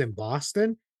he was in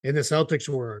Boston and the Celtics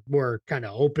were kind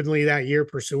of openly that year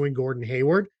pursuing Gordon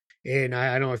Hayward. And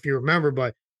I don't know if you remember,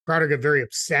 but Crowder got very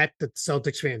upset that the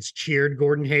Celtics fans cheered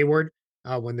Gordon Hayward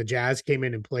when the Jazz came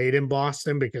in and played in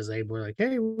Boston because they were like,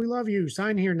 hey, we love you.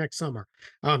 Sign here next summer.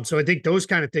 So I think those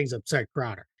kind of things upset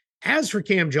Crowder. As for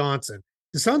Cam Johnson,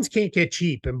 the Suns can't get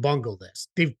cheap and bungle this.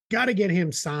 They've got to get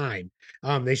him signed.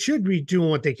 They should be doing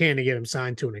what they can to get him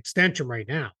signed to an extension right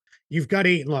now. You've got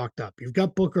Ayton locked up. You've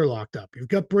got Booker locked up. You've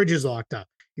got Bridges locked up.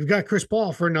 You've got Chris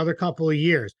Paul for another couple of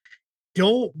years.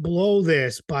 Don't blow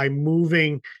this by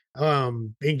moving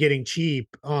and getting cheap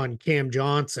on Cam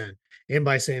Johnson and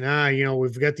by saying,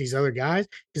 we've got these other guys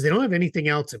because they don't have anything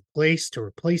else in place to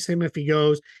replace him if he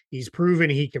goes. He's proven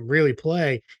he can really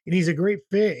play, and he's a great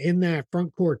fit in that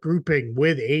front court grouping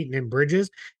with Ayton and Bridges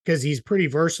because he's pretty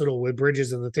versatile with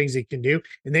Bridges and the things he can do,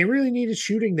 and they really need a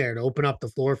shooting there to open up the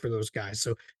floor for those guys.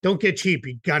 So don't get cheap.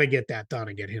 You got to get that done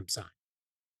and get him signed.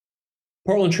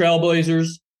 Portland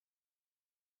Trailblazers,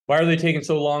 why are they taking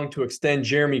so long to extend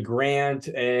Jeremy Grant,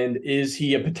 and is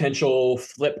he a potential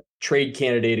flip trade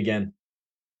candidate again?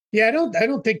 Yeah, I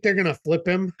don't think they're going to flip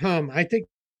him. I think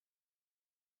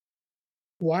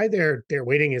why they're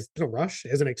waiting is no rush.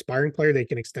 As an expiring player, they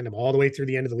can extend him all the way through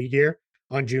the end of the league year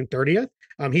on June 30th.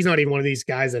 He's not even one of these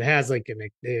guys that has like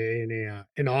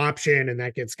an option, and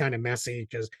that gets kind of messy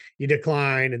because you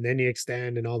decline and then you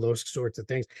extend and all those sorts of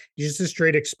things. He's just a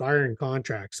straight expiring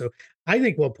contract. So I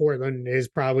think what Portland is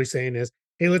probably saying is,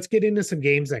 hey, let's get into some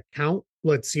games that count.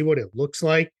 Let's see what it looks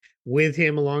like with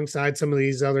him alongside some of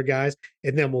these other guys,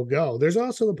 and then we'll go. There's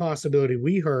also the possibility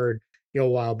we heard a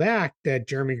while back that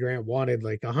Jeremy Grant wanted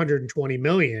like 120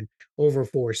 million over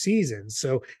 4 seasons.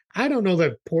 So I don't know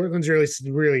that Portland's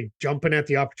really jumping at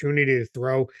the opportunity to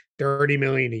throw 30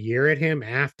 million a year at him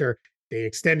after they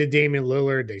extended Damian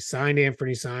Lillard, they signed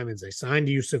Anthony Simons, they signed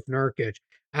Yusuf Nurkic.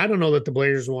 I don't know that the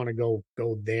Blazers want to go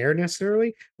there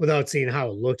necessarily without seeing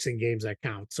how it looks in games that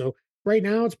count. So right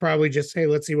now it's probably just, hey,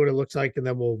 let's see what it looks like, and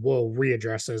then we'll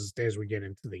readdress as we get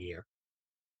into the year.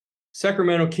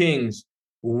 Sacramento Kings,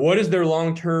 what is their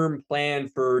long-term plan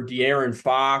for De'Aaron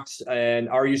Fox, and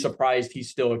are you surprised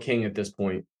he's still a King at this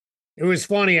point? It was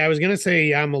funny. I was going to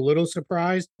say I'm a little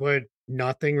surprised, but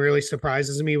nothing really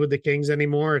surprises me with the Kings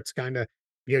anymore. It's kind of,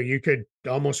 you could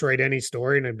almost write any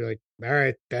story and I'd be like, all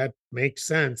right, that makes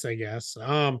sense, I guess.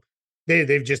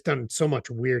 They've just done so much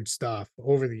weird stuff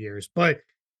over the years. But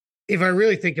if I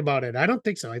really think about it, I don't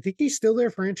think so. I think he's still their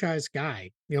franchise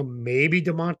guy. Maybe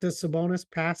Domantas Sabonis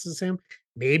passes him.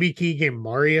 Maybe Keegan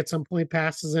Murray at some point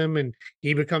passes him and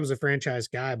he becomes a franchise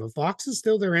guy. But Fox is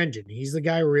still their engine. He's the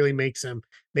guy who really makes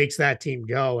that team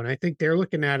go. And I think they're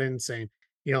looking at it and saying,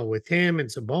 with him and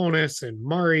Sabonis and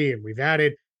Murray, and we've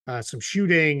added some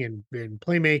shooting and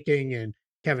playmaking and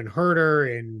Kevin Herter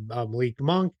and Malik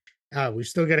Monk. We've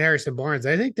still got Harrison Barnes.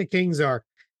 I think the Kings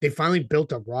they finally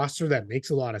built a roster that makes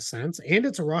a lot of sense, and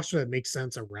it's a roster that makes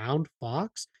sense around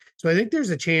Fox. So I think there's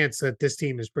a chance that this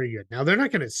team is pretty good. Now, they're not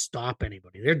going to stop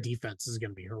anybody. Their defense is going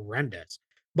to be horrendous,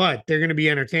 but they're going to be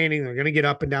entertaining. They're going to get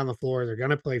up and down the floor. They're going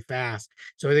to play fast.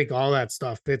 So I think all that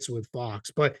stuff fits with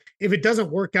Fox. But if it doesn't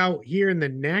work out here in the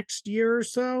next year or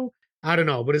so, I don't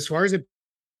know. But as far as it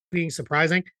being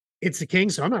surprising, it's the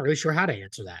Kings, so I'm not really sure how to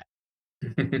answer that.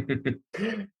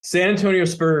 San Antonio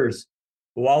Spurs,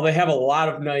 while they have a lot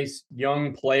of nice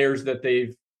young players that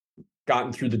they've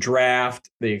gotten through the draft,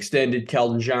 they extended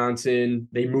Keldon Johnson,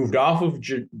 they moved off of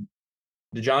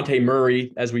DeJounte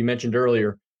Murray, as we mentioned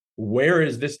earlier. Where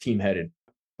is this team headed?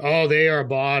 Oh, they are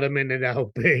bottoming it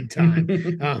out big time.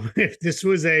 If this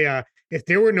was if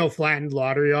there were no flattened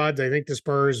lottery odds, I think the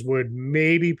Spurs would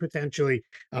maybe potentially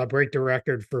break the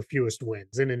record for fewest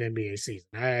wins in an NBA season.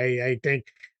 I think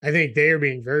they are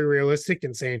being very realistic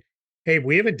and saying, hey,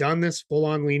 we haven't done this full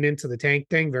on lean into the tank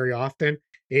thing very often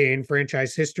in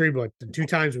franchise history, but the 2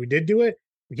 times we did do it,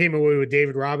 we came away with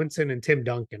David Robinson and Tim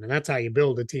Duncan, and that's how you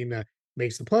build a team that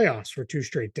makes the playoffs for 2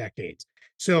 straight decades.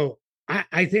 So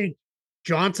I think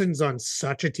Johnson's on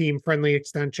such a team-friendly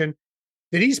extension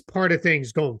that he's part of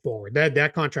things going forward.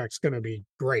 That contract's going to be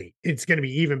great. It's going to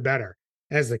be even better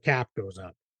as the cap goes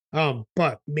up.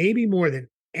 But maybe more than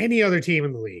any other team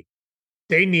in the league,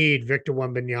 they need Victor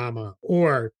Wembanyama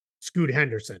or Scoot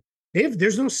Henderson.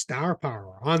 There's no star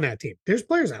power on that team. There's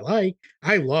players I like.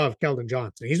 I love Keldon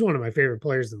Johnson. He's one of my favorite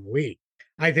players in the league.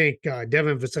 I think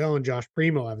Devin Vassell and Josh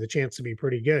Primo have the chance to be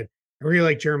pretty good. I really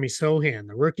like Jeremy Sohan,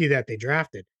 the rookie that they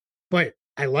drafted. But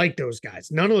I like those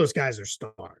guys. None of those guys are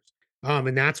stars.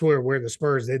 And that's where the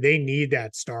Spurs, they need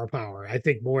that star power, I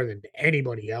think, more than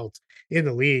anybody else in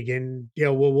the league. And,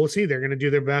 we'll see. They're going to do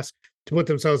their best to put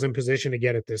themselves in position to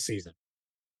get it this season.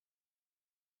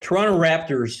 Toronto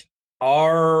Raptors,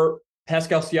 are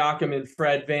Pascal Siakam and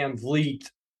Fred VanVleet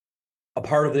a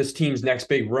part of this team's next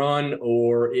big run,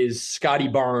 or is Scotty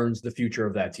Barnes the future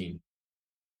of that team?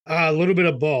 A little bit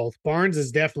of both. Barnes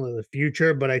is definitely the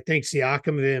future, but I think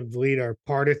Siakam and VanVleet are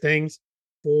part of things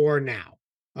for now.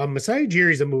 Masai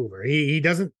Ujiri's a mover. He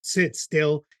doesn't sit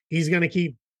still. He's going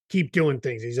to keep doing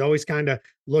things. He's always kind of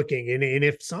looking. And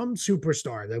if some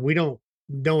superstar that we don't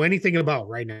know anything about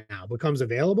right now becomes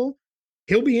available,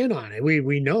 he'll be in on it.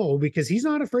 We know because he's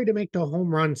not afraid to make the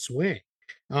home run swing.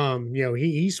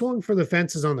 He swung for the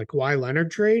fences on the Kawhi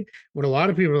Leonard trade when a lot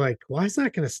of people are like, Kawhi's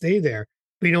not going to stay there.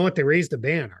 But you know what? They raised the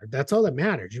banner. That's all that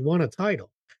matters. You won a title.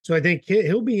 So I think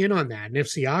he'll be in on that. And if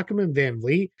Siakam and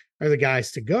VanVleet are the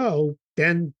guys to go,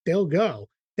 then they'll go.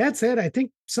 That said, I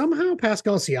think somehow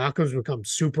Pascal Siakam's become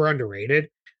super underrated.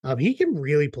 He can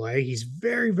really play. He's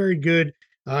very, very good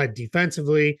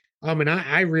defensively. And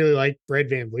I really like Fred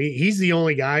VanVleet. He's the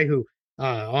only guy who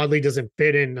oddly doesn't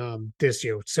fit in this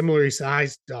similarly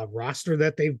sized roster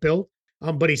that they've built.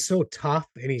 But he's so tough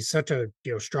and he's such a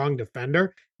strong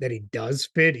defender that he does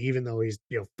fit, even though he's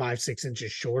 5-6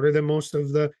 inches shorter than most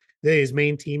of his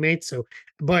main teammates. So,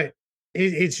 but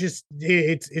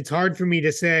it's hard for me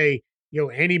to say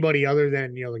anybody other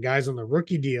than the guys on the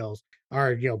rookie deals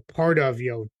are part of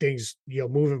things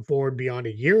moving forward beyond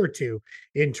a year or two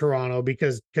in Toronto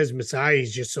because Masai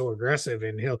is just so aggressive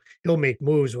and he'll make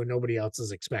moves when nobody else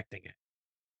is expecting it.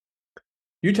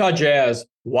 Utah Jazz,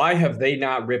 why have they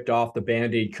not ripped off the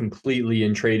Band-Aid completely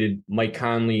and traded Mike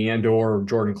Conley and or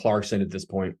Jordan Clarkson at this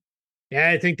point?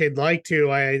 Yeah, I think they'd like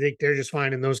to. I think they're just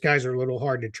finding those guys are a little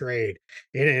hard to trade.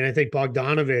 And I think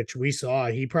Bogdanovich, we saw,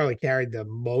 he probably carried the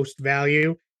most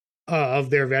value of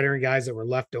their veteran guys that were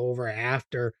left over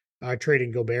after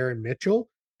trading Gobert and Mitchell.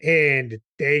 And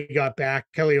they got back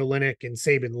Kelly Olynyk and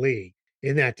Saban Lee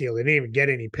in that deal. They didn't even get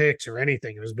any picks or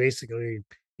anything. It was basically,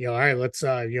 all right, let's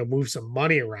move some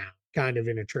money around kind of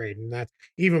in a trade. And that's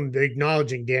even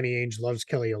acknowledging Danny Ainge loves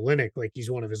Kelly Olynyk like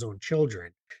he's one of his own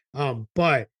children.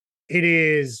 But it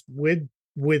is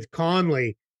with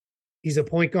Conley, he's a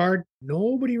point guard.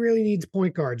 Nobody really needs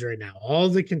point guards right now. All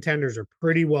the contenders are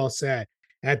pretty well set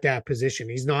at that position.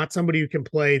 He's not somebody who can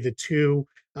play the two.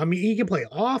 I mean, he can play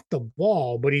off the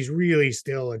ball, but he's really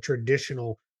still a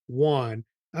traditional one.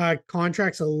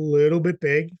 Contract's a little bit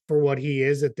big for what he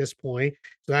is at this point.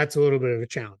 So that's a little bit of a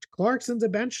challenge. Clarkson's a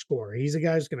bench scorer. He's a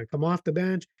guy who's going to come off the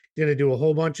bench, going to do a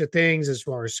whole bunch of things as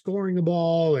far as scoring the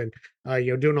ball and,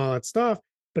 doing all that stuff.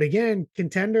 But again,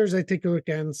 contenders, I think, are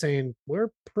again saying we're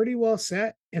pretty well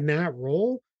set in that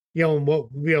role. And what,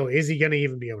 is he going to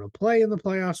even be able to play in the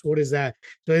playoffs? What is that?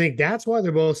 So I think that's why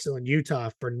they're both still in Utah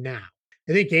for now.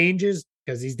 I think Ainge is,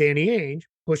 because he's Danny Ainge,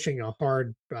 pushing a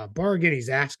hard bargain. He's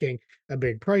asking a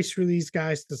big price for these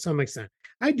guys to some extent.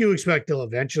 I do expect they'll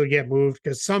eventually get moved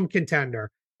because some contender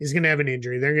is going to have an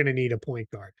injury. They're going to need a point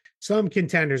guard. Some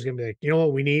contender is going to be like, you know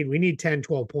what we need? We need 10,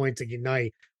 12 points a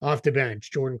night off the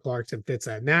bench. Jordan Clarkson fits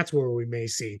that. And that's where we may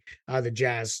see the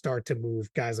Jazz start to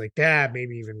move guys like that,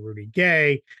 maybe even Rudy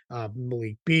Gay,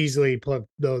 Malik Beasley.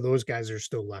 Those guys are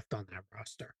still left on that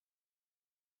roster.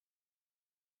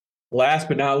 Last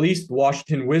but not least,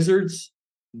 Washington Wizards.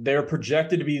 They're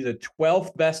projected to be the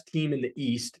 12th best team in the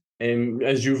East. And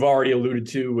as you've already alluded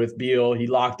to with Beal, he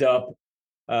locked up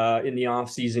in the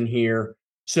offseason here.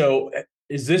 So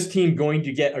is this team going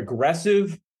to get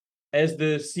aggressive as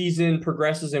the season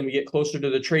progresses and we get closer to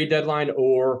the trade deadline?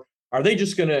 Or are they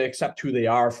just going to accept who they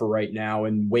are for right now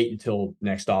and wait until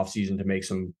next offseason to make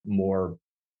some more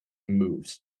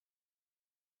moves?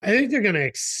 I think they're going to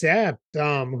accept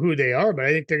who they are, but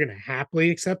I think they're going to happily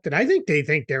accept it. I think they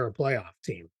think they're a playoff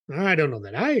team. I don't know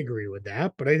that I agree with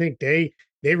that, but I think they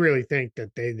really think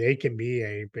that they can be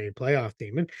a playoff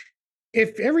team. And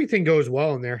if everything goes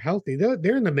well and they're healthy,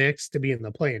 they're in the mix to be in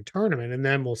the play-in tournament, and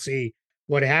then we'll see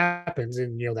what happens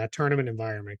in that tournament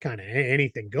environment. Kind of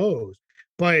anything goes.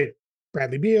 But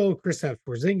Bradley Beal, Kristaps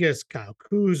Porzingis, Kyle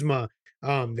Kuzma,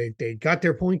 they got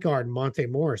their point guard Monte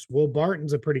Morris. Will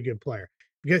Barton's a pretty good player.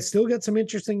 You still got some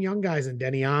interesting young guys in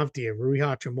Denny Avdia, Rui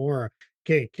Hachimura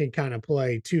can kind of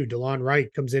play too. DeLon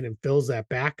Wright comes in and fills that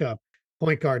backup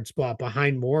point guard spot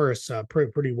behind Morris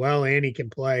pretty well, and he can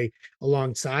play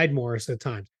alongside Morris at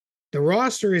times. The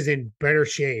roster is in better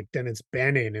shape than it's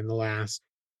been in the last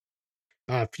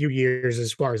few years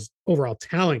as far as overall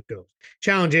talent goes.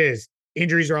 Challenge is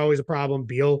injuries are always a problem.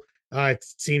 Beal it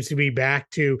seems to be back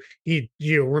to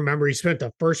remember he spent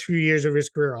the first few years of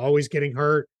his career always getting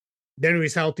hurt. Then he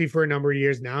was healthy for a number of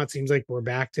years. Now it seems like we're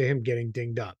back to him getting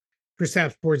dinged up.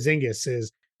 Kristaps Porzingis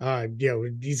is,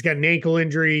 he's got an ankle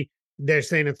injury. They're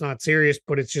saying it's not serious,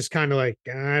 but it's just kind of like,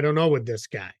 I don't know with this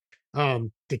guy.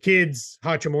 The kids,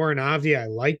 Hachimura and Avdia, I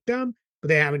like them, but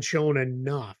they haven't shown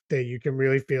enough that you can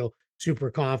really feel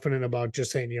super confident about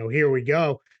just saying, here we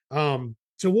go.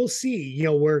 So we'll see,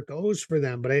 where it goes for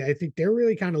them. But I think they're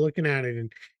really kind of looking at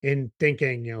it and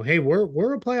thinking, hey,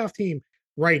 we're a playoff team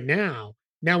right now.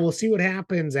 Now we'll see what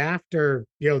happens after,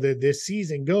 this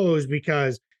season goes,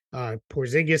 because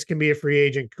Porzingis can be a free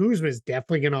agent. Kuzma is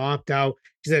definitely going to opt out.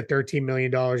 He's at $13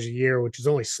 million a year, which is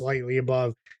only slightly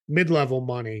above mid-level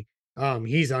money.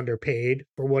 He's underpaid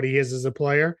for what he is as a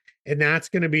player. And that's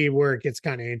going to be where it gets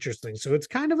kind of interesting. So it's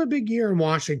kind of a big year in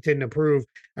Washington to prove,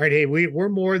 all right, hey, we're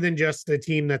more than just the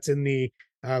team that's in the,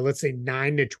 let's say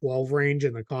 9 to 12 range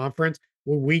in the conference.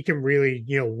 We can really,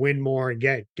 win more and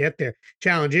get there.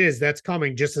 Challenge is that's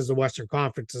coming just as the Western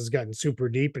Conference has gotten super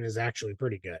deep and is actually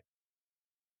pretty good.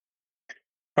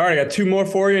 All right, I got two more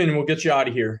for you and we'll get you out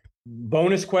of here.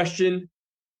 Bonus question.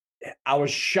 I was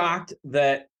shocked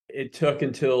that it took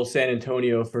until San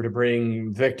Antonio to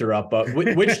bring Victor up, but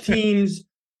which teams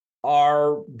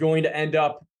are going to end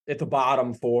up at the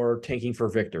bottom for tanking for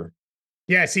Victor?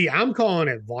 Yeah, see, I'm calling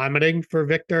it vomiting for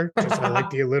Victor. Just I like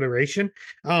the alliteration.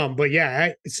 But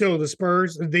yeah, so the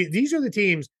Spurs, these are the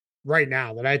teams right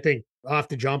now that I think off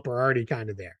the jump are already kind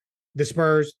of there. The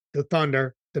Spurs, the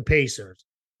Thunder, the Pacers.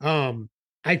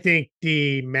 I think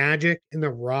the Magic and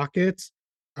the Rockets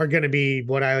are going to be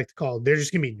what I like to call, they're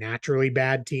just going to be naturally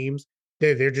bad teams.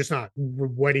 They're just not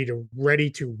ready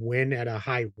to win at a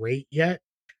high rate yet.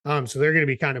 So they're going to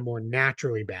be kind of more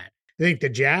naturally bad. I think the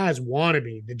Jazz want to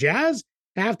be. The Jazz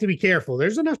have to be careful.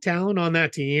 There's enough talent on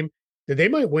that team that they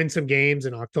might win some games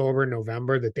in October,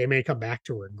 November that they may come back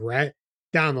to regret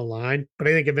down the line. But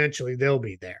I think eventually they'll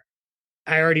be there.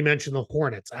 I already mentioned the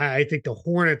Hornets. I think the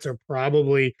Hornets are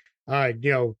probably,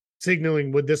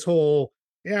 signaling with this whole,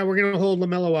 we're going to hold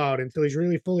LaMelo out until he's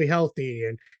really fully healthy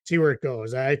and see where it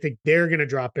goes. I think they're going to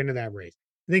drop into that race.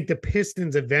 I think the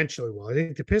Pistons eventually will. I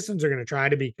think the Pistons are going to try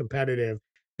to be competitive,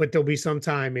 but there'll be some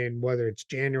time in whether it's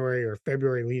January or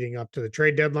February leading up to the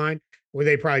trade deadline where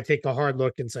they probably take a hard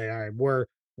look and say, all right,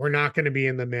 we're not going to be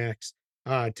in the mix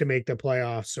to make the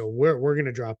playoffs. So we're going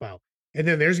to drop out. And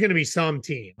then there's going to be some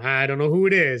team, I don't know who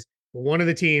it is, but one of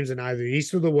the teams in either the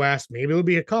East or the West, maybe it'll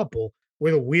be a couple,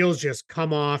 where the wheels just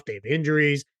come off. They have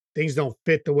injuries. Things don't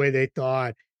fit the way they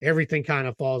thought. everything kind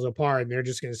of falls apart and they're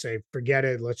just going to say, forget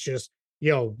it. Let's just,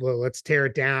 let's tear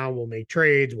it down. We'll make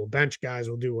trades. We'll bench guys.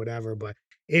 We'll do whatever. But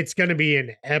it's going to be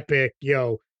an epic,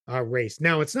 race.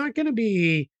 Now, it's not going to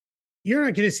be, you're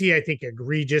not going to see, I think,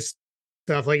 egregious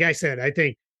stuff. Like I said, I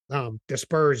think the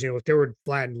Spurs, if there were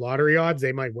flattened lottery odds,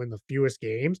 they might win the fewest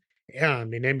games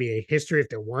in NBA history if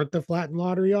there weren't the flattened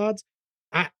lottery odds.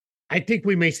 I think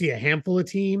we may see a handful of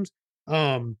teams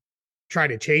try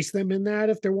to chase them in that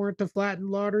if there weren't the flattened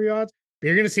lottery odds. But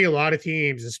you're going to see a lot of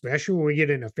teams, especially when we get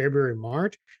into February,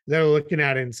 March, that are looking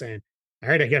at it and saying, all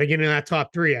right, I got to get in that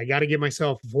top 3. I got to give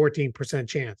myself a 14%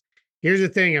 chance. Here's the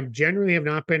thing. I'm generally have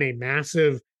not been a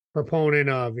massive proponent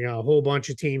of, a whole bunch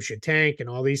of teams should tank and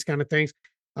all these kind of things.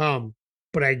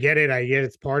 But I get it.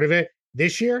 It's part of it.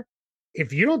 This year,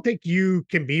 if you don't think you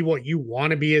can be what you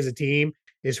want to be as a team,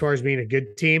 as far as being a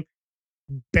good team,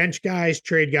 bench guys,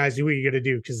 trade guys, do what you got to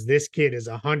do, because this kid is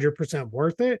 100%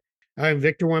 worth it.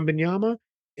 Victor Wembanyama.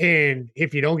 And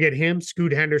if you don't get him,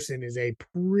 Scoot Henderson is a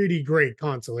pretty great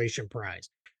consolation prize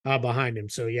behind him.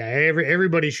 So yeah,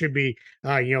 everybody should be,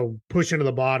 pushing to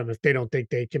the bottom if they don't think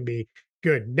they can be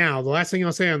good. Now, the last thing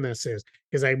I'll say on this is,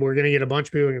 because we're going to get a bunch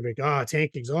of people going to be like, oh,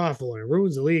 tanking's awful and it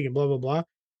ruins the league and blah, blah, blah.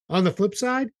 On the flip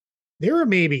side, there are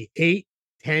maybe 8,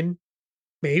 10,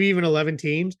 maybe even 11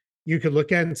 teams you could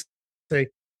look at and say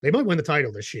they might win the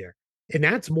title this year. And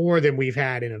that's more than we've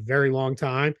had in a very long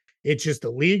time. It's just the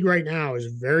league right now is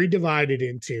very divided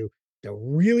into the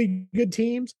really good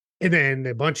teams and then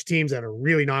a bunch of teams that are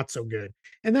really not so good.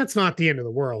 And that's not the end of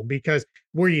the world, because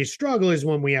where you struggle is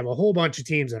when we have a whole bunch of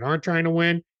teams that aren't trying to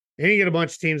win, and you get a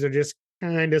bunch of teams that are just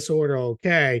kind of sort of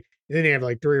okay. And then you have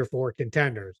like 3 or 4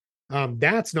 contenders.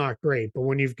 That's not great. But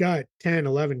when you've got 10,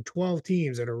 11, 12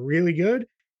 teams that are really good,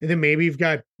 and then maybe you've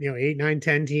got, 8, 9,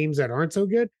 10 teams that aren't so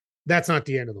good, that's not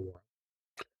the end of the world.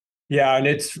 Yeah, and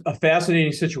it's a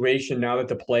fascinating situation now that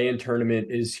the play-in tournament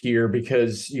is here,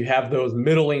 because you have those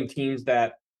middling teams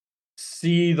that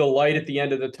see the light at the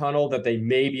end of the tunnel, that they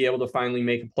may be able to finally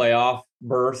make a playoff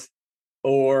berth,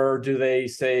 or do they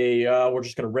say, we're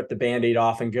just going to rip the Band-Aid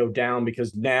off and go down,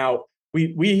 because now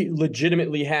we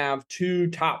legitimately have 2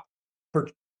 top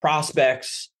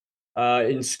prospects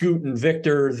in Scoot and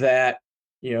Victor that,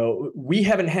 we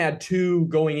haven't had 2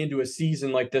 going into a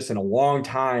season like this in a long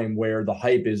time, where the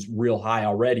hype is real high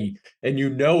already. And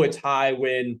it's high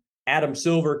when Adam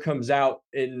Silver comes out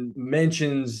and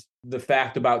mentions the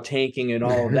fact about tanking and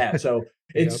all of that. So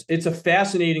it's a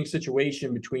fascinating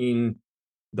situation between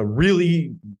the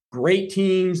really great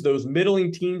teams, those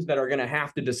middling teams that are going to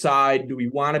have to decide, do we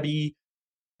want to be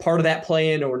part of that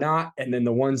play-in or not? And then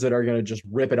the ones that are going to just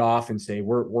rip it off and say,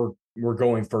 we're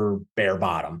going for bare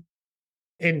bottom.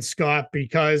 And Scott,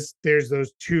 because there's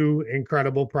those 2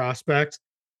 incredible prospects,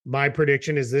 my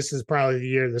prediction is this is probably the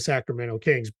year the Sacramento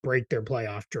Kings break their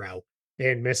playoff drought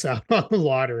and miss out on the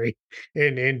lottery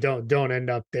and don't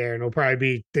end up there. And it'll probably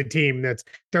be the team that's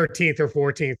 13th or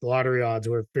 14th lottery odds,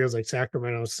 where it feels like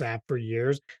Sacramento's sat for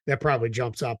years, that probably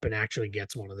jumps up and actually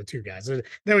gets one of the 2 guys. That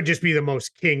would just be the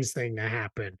most Kings thing to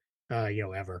happen,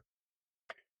 ever.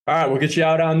 All right, we'll get you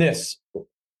out on this.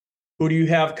 Who do you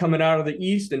have coming out of the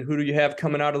East, and who do you have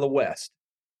coming out of the West?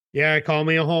 Yeah, call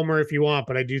me a homer if you want,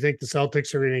 but I do think the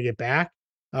Celtics are going to get back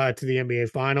to the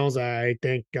NBA Finals. I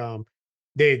think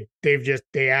they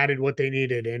added what they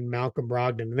needed in Malcolm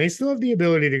Brogdon, and they still have the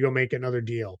ability to go make another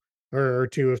deal or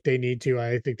 2 if they need to.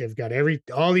 I think they've got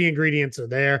all the ingredients are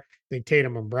there. I think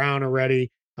Tatum and Brown are ready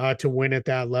to win at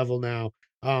that level now.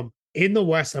 In the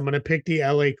West, I'm going to pick the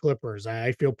LA Clippers.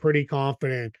 I feel pretty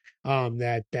confident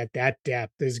that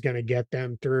depth is going to get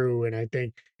them through. And I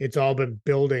think it's all been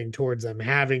building towards them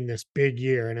having this big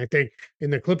year. And I think in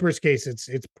the Clippers case,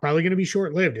 it's probably going to be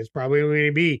short-lived. It's probably going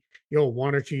to be,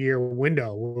 1 or 2 year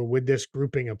window with this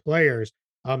grouping of players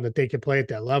that they can play at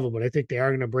that level. But I think they are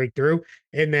going to break through.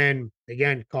 And then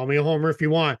again, call me a homer if you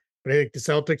want, but I think the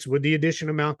Celtics, with the addition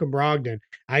of Malcolm Brogdon,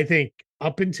 I think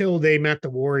up until they met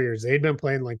the Warriors, they'd been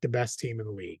playing like the best team in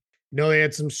the league. They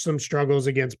had some struggles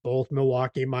against both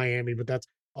Milwaukee and Miami, but that's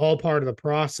all part of the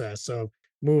process of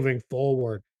moving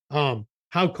forward.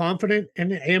 How confident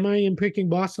am I in picking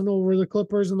Boston over the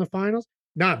Clippers in the finals?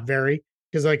 Not very,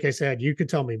 because like I said, you could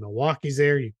tell me Milwaukee's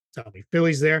there, you could tell me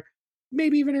Philly's there,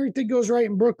 maybe even everything goes right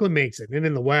and Brooklyn makes it. And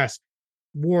in the West,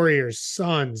 Warriors,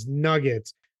 Suns,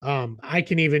 Nuggets. I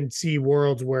can even see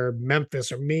worlds where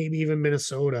Memphis or maybe even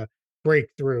Minnesota break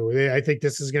through. I think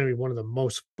this is going to be one of the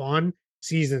most fun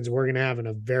seasons we're going to have in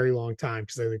a very long time,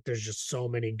 because I think there's just so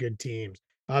many good teams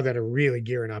that are really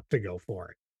gearing up to go for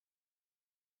it.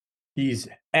 He's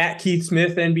at Keith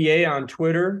Smith NBA on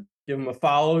Twitter. Give him a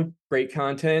follow. Great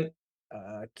content.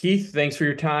 Keith, thanks for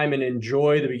your time and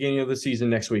enjoy the beginning of the season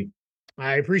next week.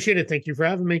 I appreciate it. Thank you for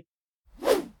having me.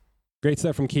 Great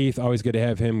stuff from Keith. Always good to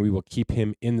have him. We will keep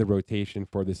him in the rotation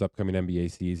for this upcoming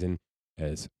NBA season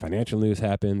as financial news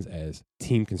happens, as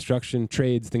team construction,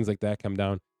 trades, things like that come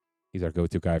down. He's our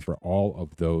go-to guy for all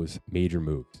of those major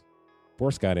moves.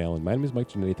 For Scott Allen, my name is Mike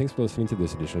Giannetti. Thanks for listening to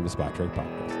this edition of the Spot Track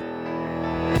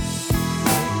Podcast.